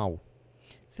passando mal?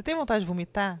 Você tem vontade de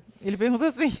vomitar? Ele pergunta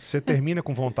assim. Você termina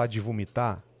com vontade de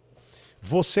vomitar?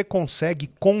 Você consegue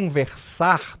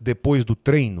conversar depois do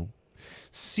treino?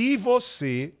 Se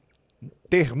você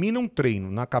termina um treino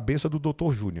na cabeça do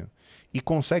Dr. Julian e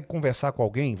consegue conversar com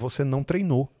alguém, você não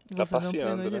treinou. Tá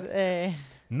passeando, né?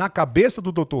 Na cabeça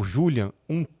do Dr. Julian,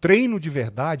 um treino de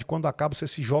verdade, quando acaba, você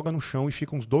se joga no chão e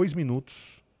fica uns 2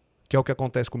 minutos, que é o que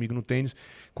acontece comigo no tênis.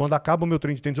 Quando acaba o meu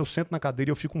treino de tênis, eu sento na cadeira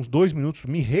e eu fico uns 2 minutos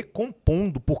me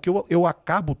recompondo, porque eu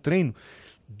acabo o treino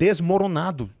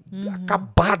desmoronado,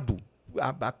 acabado,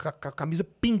 a camisa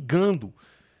pingando.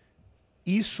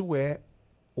 Isso é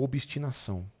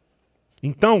obstinação.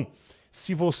 Então,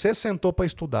 se você sentou para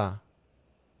estudar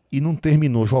e não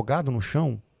terminou jogado no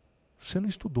chão, você não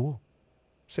estudou.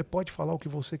 Você pode falar o que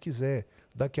você quiser.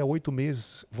 Daqui a 8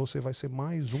 meses você vai ser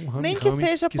mais um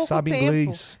rame-rame que sabe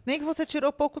inglês. Nem que você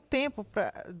tirou pouco tempo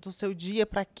do seu dia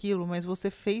para aquilo, mas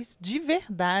você fez de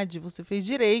verdade, você fez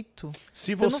direito.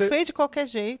 Você não fez de qualquer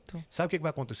jeito. Sabe o que vai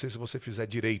acontecer se você fizer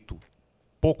direito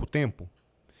pouco tempo?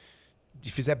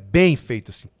 De fizer bem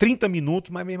feito, assim, 30 minutos,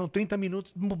 mas mesmo 30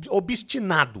 minutos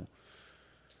obstinado.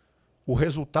 O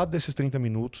resultado desses 30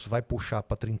 minutos vai puxar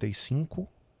para 35,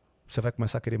 você vai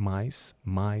começar a querer mais.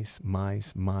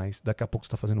 Daqui a pouco você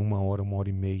está fazendo 1 hora,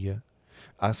 1h30.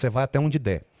 Aí você vai até onde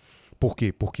der. Por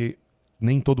quê? Porque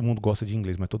nem todo mundo gosta de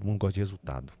inglês, mas todo mundo gosta de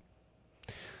resultado.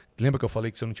 Lembra que eu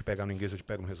falei que se eu não te pegar no inglês, eu te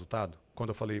pego no resultado? Quando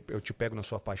eu falei, eu te pego na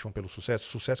sua paixão pelo sucesso,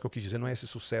 sucesso que eu quis dizer não é esse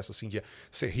sucesso assim de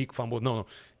ser rico, famoso, não.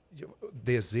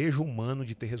 Desejo humano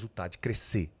de ter resultado, de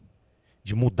crescer,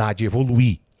 de mudar, de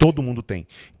evoluir. Todo mundo tem.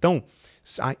 Então,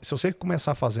 se você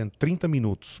começar fazendo 30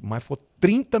 minutos, mas for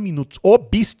 30 minutos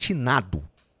obstinado,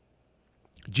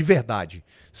 de verdade,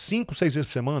 5, 6 vezes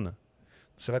por semana,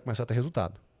 você vai começar a ter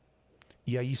resultado.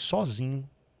 E aí, sozinho,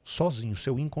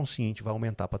 seu inconsciente vai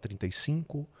aumentar para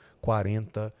 35,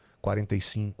 40,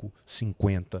 45,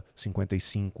 50,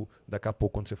 55. Daqui a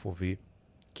pouco, quando você for ver,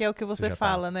 que é o que você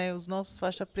fala, né? Os nossos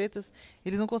faixa pretas,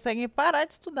 eles não conseguem parar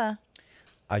de estudar.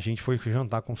 A gente foi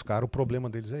jantar com os caras, o problema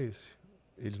deles é esse.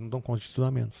 Eles não dão conta de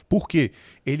estudar menos. Por quê?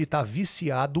 Ele está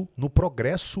viciado no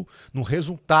progresso, no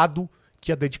resultado que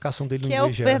a dedicação dele no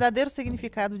inglês gera. Que é o verdadeiro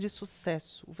significado de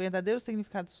sucesso. O verdadeiro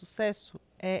significado de sucesso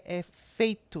é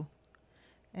feito.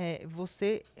 É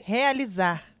você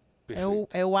realizar.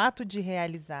 É o ato de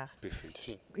realizar. Perfeito,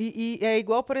 sim. E é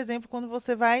igual, por exemplo, quando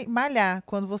você vai malhar,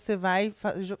 quando você vai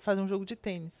fazer um jogo de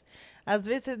tênis. Às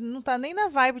vezes você não está nem na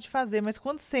vibe de fazer, mas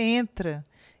quando você entra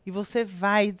e você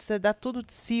dá tudo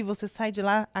de si, você sai de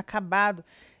lá acabado,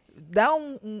 dá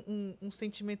um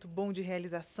sentimento bom de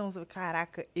realização. Você fala,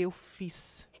 caraca, eu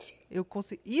fiz. Eu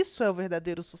consegui. Isso é o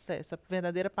verdadeiro sucesso, a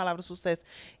verdadeira palavra sucesso.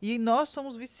 E nós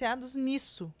somos viciados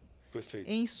nisso. Perfeito.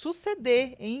 Em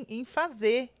suceder, em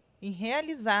fazer, em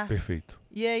realizar. Perfeito.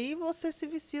 E aí você se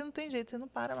vicia, não tem jeito, você não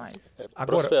para mais. Agora,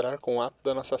 prosperar com o ato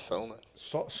da nossa ação, né?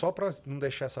 Só para não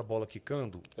deixar essa bola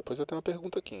quicando. Depois eu tenho uma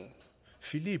pergunta aqui, hein?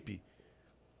 Felipe,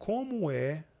 como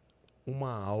é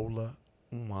uma aula,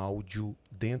 um áudio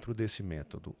dentro desse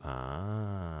método?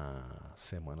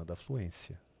 Semana da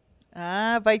fluência.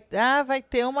 Vai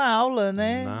ter uma aula,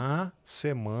 né? Na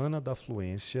semana da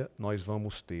fluência, nós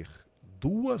vamos ter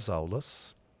 2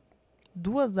 aulas.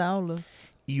 2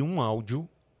 aulas. E um áudio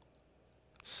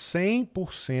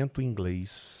 100%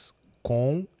 inglês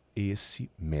com esse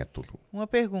método. Uma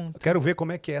pergunta. Quero ver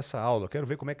como é que é essa aula, quero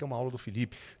ver como é que é uma aula do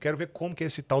Felipe, quero ver como que é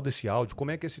esse tal desse áudio,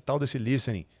 como é que é esse tal desse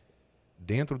listening.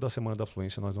 Dentro da Semana da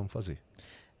Fluência nós vamos fazer.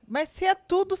 Mas se é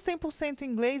tudo 100%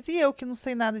 inglês e eu que não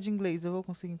sei nada de inglês, eu vou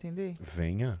conseguir entender?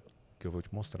 Venha. que eu vou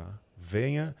te mostrar.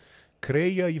 Venha,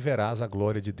 creia e verás a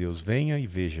glória de Deus. Venha e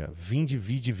veja. Vinde,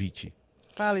 vide, vite.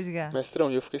 Fala, Edgar.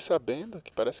 Mestrão, e eu fiquei sabendo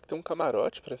que parece que tem um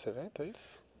camarote pra esse evento, é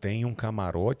isso? Tem um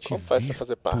camarote Como faz pra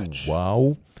fazer parte?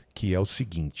 virtual, que é o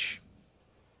seguinte.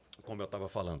 Como eu estava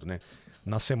falando, né?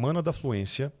 Na semana da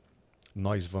fluência,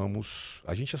 nós vamos...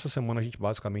 essa semana, a gente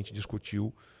basicamente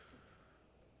discutiu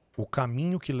o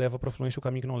caminho que leva para a fluência e o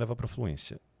caminho que não leva para a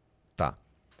fluência. Tá.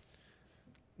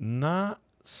 Na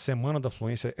semana da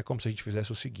fluência, é como se a gente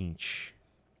fizesse o seguinte.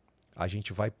 A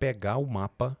gente vai pegar o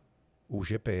mapa, o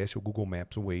GPS, o Google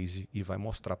Maps, o Waze, e vai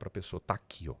mostrar para a pessoa. Tá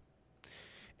aqui, ó.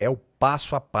 É o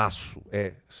passo a passo.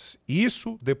 É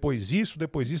isso, depois isso,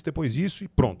 depois isso, depois isso, e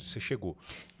pronto, você chegou.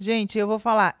 Gente, eu vou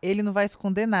falar, ele não vai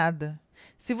esconder nada.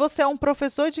 Se você é um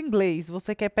professor de inglês,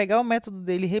 você quer pegar o método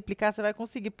dele e replicar, você vai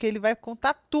conseguir, porque ele vai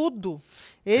contar tudo.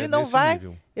 Ele não desse vai...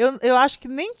 nível. Eu acho que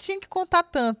nem tinha que contar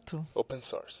tanto. Open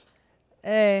source.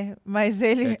 Mas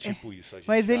ele, É tipo isso. A gente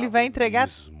mas ele vai abre entregar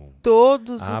mesmo.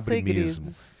 todos os Abre segredos.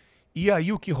 mesmo. E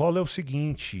aí o que rola é o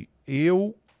seguinte,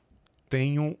 eu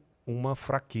tenho uma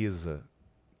fraqueza,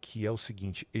 que é o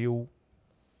seguinte, eu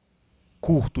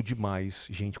curto demais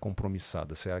gente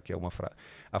compromissada. Será que é uma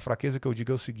A fraqueza que eu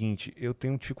digo é o seguinte, eu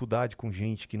tenho dificuldade com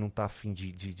gente que não está afim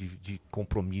de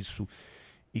compromisso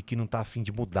e que não está afim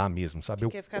de mudar mesmo, sabe? Que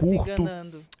Eu quer ficar curto, se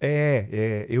enganando.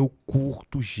 eu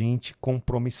curto gente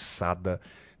compromissada,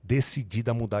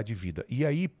 decidida a mudar de vida. E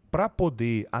aí, para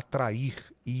poder atrair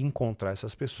e encontrar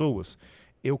essas pessoas,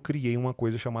 eu criei uma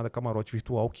coisa chamada camarote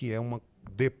virtual, que é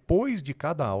depois de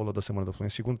cada aula da Semana da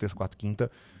Fluência, segunda, terça, quarta, quinta,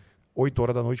 8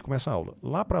 horas da noite começa a aula.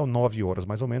 Lá para 9 horas,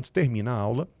 mais ou menos, termina a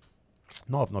aula.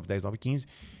 9, 9, 10, 9, 15,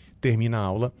 termina a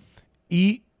aula.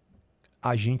 E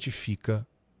a gente fica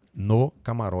no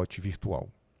camarote virtual.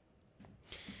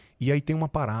 E aí tem uma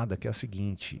parada que é a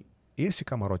seguinte. Esse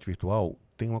camarote virtual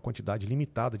tem uma quantidade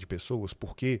limitada de pessoas,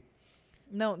 porque...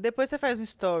 Não, depois você faz um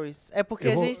stories. É porque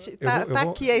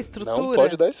aqui a estrutura. Não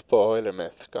pode dar spoiler,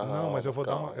 mestre. Calma, Não, mas eu vou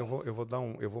calma.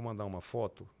 eu vou mandar uma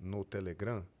foto no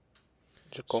Telegram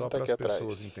De como só tá para aqui as atrás.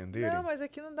 pessoas entenderem. Não, mas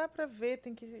aqui não dá pra ver,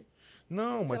 tem que...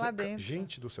 Não, mas lá dentro.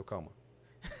 gente do céu, calma.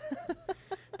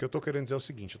 O que eu tô querendo dizer é o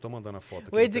seguinte, eu tô mandando a foto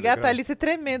aqui O no Edgar tá Telegram. ali se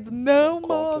tremendo. Não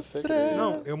Conta mostra. segredo.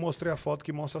 Não, eu mostrei a foto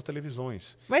que mostra as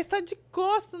televisões. Mas tá de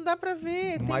costas, não dá pra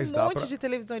ver. Tem Mas um dá monte pra- de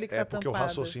televisão ali que É tá porque o tampada.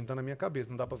 raciocínio tá na minha cabeça,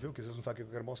 não dá pra ver o que vocês não sabem o que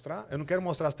eu quero mostrar. Eu não quero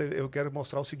mostrar eu quero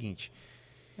mostrar o seguinte.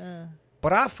 Ah.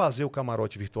 Para fazer o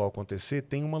camarote virtual acontecer,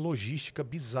 tem uma logística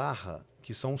bizarra,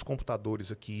 que são os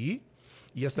computadores aqui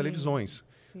e as televisões.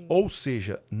 sim. Ou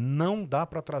seja, não dá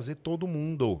para trazer todo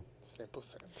mundo.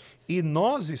 100%. E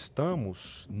nós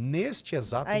estamos, neste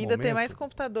exato Ainda momento, tem mais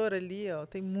computador ali, ó.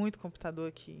 Tem muito computador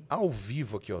aqui. ao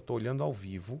vivo aqui, ó, tô olhando ao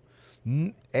vivo.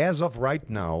 As of right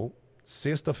now,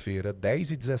 sexta-feira,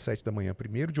 10h17 da manhã,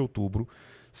 1º de outubro,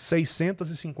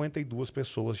 652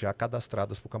 pessoas já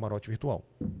cadastradas para o camarote virtual.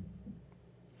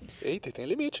 Eita, e tem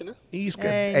limite, né? E isso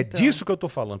Então. disso que eu tô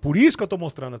falando. Por isso que eu tô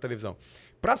mostrando na televisão.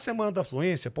 Para a Semana da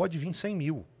Fluência, pode vir 100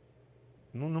 mil.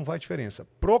 Não vai diferença.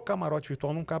 Pro camarote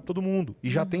virtual não cabe todo mundo. E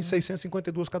já tem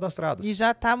 652 cadastradas. E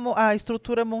já tá a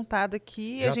estrutura montada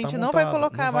aqui e a Já gente tá não vai montada,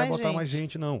 colocar não vai mais botar gente. mais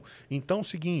gente, não. Então, é o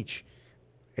seguinte,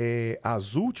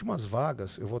 as últimas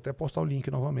vagas, eu vou até postar o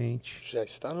link novamente. Já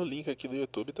está no link aqui do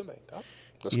YouTube também, tá?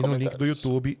 Nos E no link do comentários.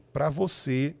 YouTube, para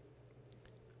você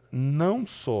não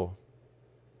só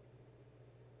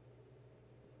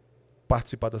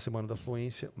participar da Semana da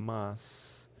Fluência,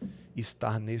 mas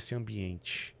estar nesse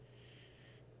ambiente.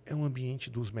 É um ambiente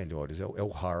dos melhores, é o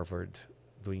Harvard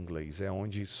do inglês, é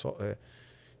onde só...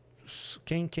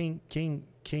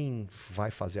 Quem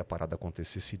vai fazer a parada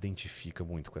acontecer se identifica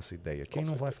muito com essa ideia. Quem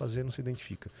não vai fazer não se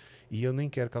identifica. E eu nem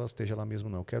quero que ela esteja lá mesmo,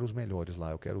 não. Eu quero os melhores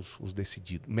lá, eu quero os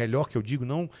decididos. Melhor que eu digo,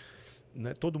 não...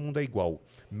 Né, todo mundo é igual.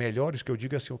 Melhores que eu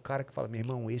digo é assim, o cara que fala, meu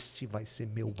irmão, esse vai ser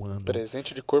meu ano.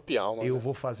 Presente de corpo e alma. Eu né?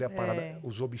 vou fazer a parada,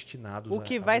 os obstinados. O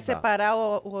que a vai mudar. separar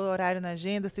o horário na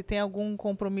agenda, se tem algum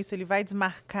compromisso, ele vai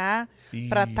desmarcar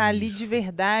para estar ali de Isso.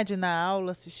 verdade na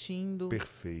aula, assistindo.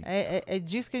 Perfeito. É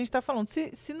disso que a gente está falando.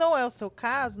 Se não é o seu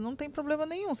caso, não tem problema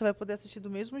nenhum. Você vai poder assistir do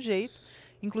mesmo jeito.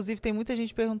 Inclusive, tem muita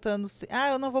gente perguntando se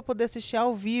eu não vou poder assistir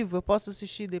ao vivo, eu posso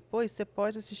assistir depois? Você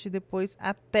pode assistir depois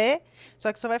até...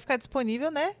 Só que só vai ficar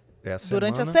disponível, né?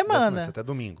 Durante a semana. Até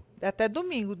domingo. Até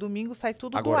domingo. Domingo sai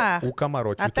tudo do Agora, ar. o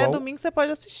camarote Até virtual, domingo você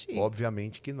pode assistir.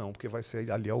 obviamente que não, porque vai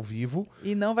ser ali ao vivo.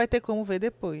 E não vai ter como ver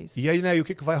depois. E aí, né, e o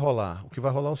que vai rolar? O que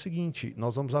vai rolar é o seguinte,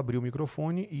 nós vamos abrir o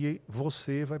microfone e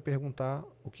você vai perguntar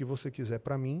o que você quiser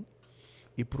para mim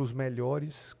e para os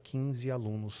melhores 15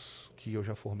 alunos que eu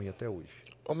já formei até hoje.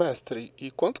 Ô mestre, e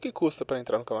quanto que custa pra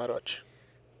entrar no camarote?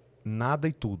 nada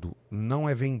e tudo não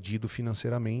é vendido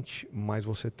financeiramente, mas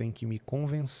você tem que me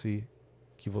convencer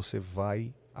que você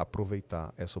vai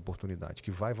aproveitar essa oportunidade, que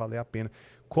vai valer a pena.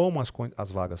 Como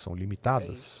as vagas são É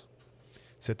limitadas, isso.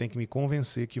 você tem que me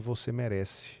convencer que você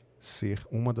merece ser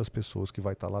uma das pessoas que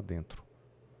vai estar lá dentro,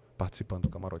 participando do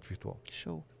camarote virtual.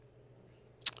 Show.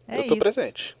 Eu tô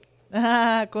presente.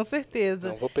 Ah, com certeza.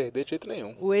 Não vou perder de jeito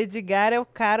nenhum. O Edgar é o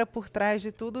cara por trás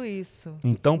de tudo isso.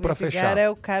 Então, O para Edgar fechar, é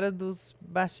o cara dos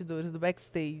bastidores, do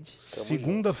backstage. Tamo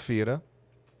segunda-feira,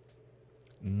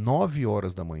 9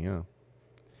 horas da manhã,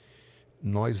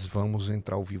 nós vamos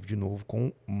entrar ao vivo de novo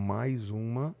com mais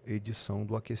uma edição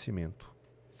do aquecimento.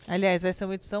 Aliás, vai ser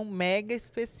uma edição mega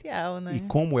especial, né? E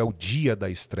como é o dia da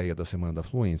estreia da Semana da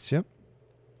Fluência,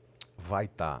 vai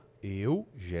estar eu,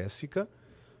 Jéssica,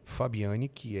 Fabiane,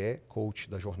 que é coach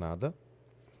da jornada,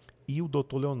 e o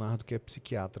Dr. Leonardo, que é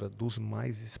psiquiatra dos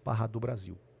mais esparrados do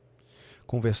Brasil,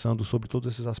 conversando sobre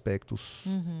todos esses aspectos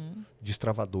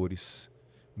destravadores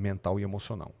mental e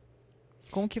emocional.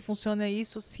 Como que funciona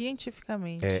isso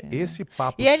cientificamente. É, né? esse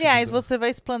papo E, de aliás, segunda- você vai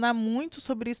explanar muito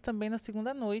sobre isso também na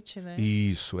segunda noite, né?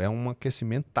 Isso, é um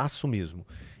aquecimentaço mesmo.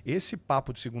 Esse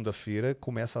papo de segunda-feira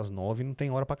começa às 9 e não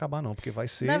tem hora para acabar não, porque vai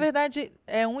ser... Na verdade,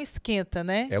 é um esquenta,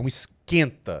 né? É um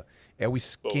esquenta. É o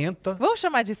esquenta... Vamos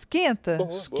chamar de esquenta? Boa,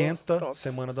 Esquenta pronto.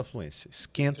 Semana da Fluência.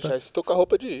 Esquenta, Já estou com a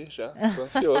roupa de ir, já. Tô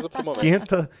ansioso pro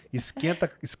momento.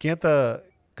 esquenta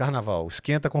carnaval,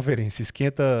 esquenta conferência,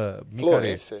 esquenta micaré,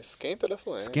 Fluência, esquenta da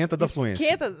fluência. esquenta da fluência.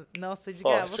 Esquenta. Nossa,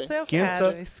 Edgar, Forte, você é o Esquenta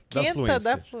cara. da Esquenta fluência.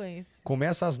 da fluência.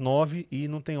 Começa às 9 e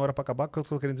não tem hora para acabar. O que eu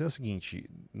tô querendo dizer é o seguinte,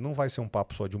 não vai ser um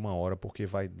papo só de 1 hora, porque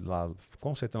vai lá,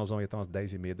 com certeza nós vamos ir até umas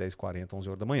 10h30, 10h40, 11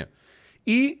 horas da manhã.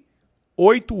 E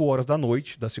 8 horas da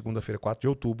noite, da segunda-feira, 4 de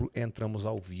outubro, entramos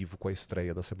ao vivo com a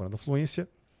estreia da Semana da Fluência.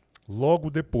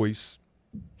 Logo depois...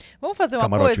 Vamos fazer uma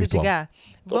Camarote coisa, virtual. Edgar?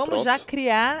 Tô Vamos pronto. já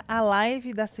criar a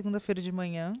live da segunda-feira de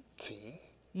manhã. Sim.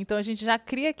 Então a gente já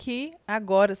cria aqui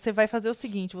agora. Você vai fazer o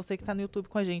seguinte, você que está no YouTube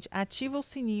com a gente, ativa o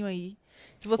sininho aí.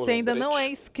 Se você ainda não é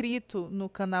inscrito no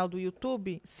canal do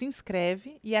YouTube, se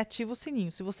inscreve e ativa o sininho.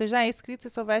 Se você já é inscrito, você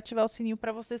só vai ativar o sininho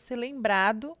para você ser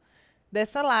lembrado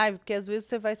dessa live, porque às vezes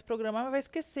você vai se programar, mas vai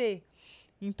esquecer.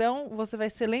 Então você vai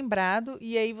ser lembrado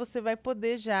e aí você vai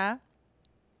poder já...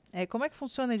 como é que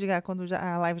funciona, Edgar, quando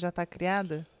a live já está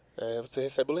criada? Você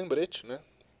recebe o lembrete, né?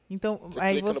 Então, Você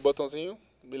aí clica no botãozinho,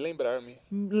 me lembrar-me.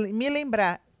 me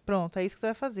lembrar. Pronto, é isso que você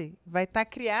vai fazer. Vai estar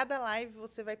criada a live,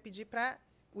 você vai pedir para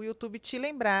o YouTube te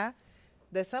lembrar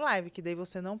dessa live, que daí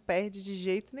você não perde de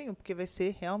jeito nenhum, porque vai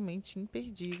ser realmente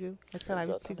imperdível essa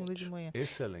live de segunda de manhã.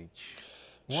 Excelente.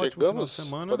 Um ótimo final de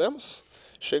semana. Podemos?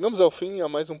 Chegamos ao fim a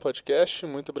mais um podcast.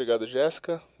 Muito obrigado,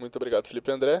 Jéssica. Muito obrigado,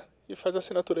 Felipe André. E faz a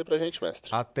assinatura aí pra gente,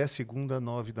 mestre. Até segunda,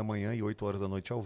 9 da manhã e 8 horas da noite ao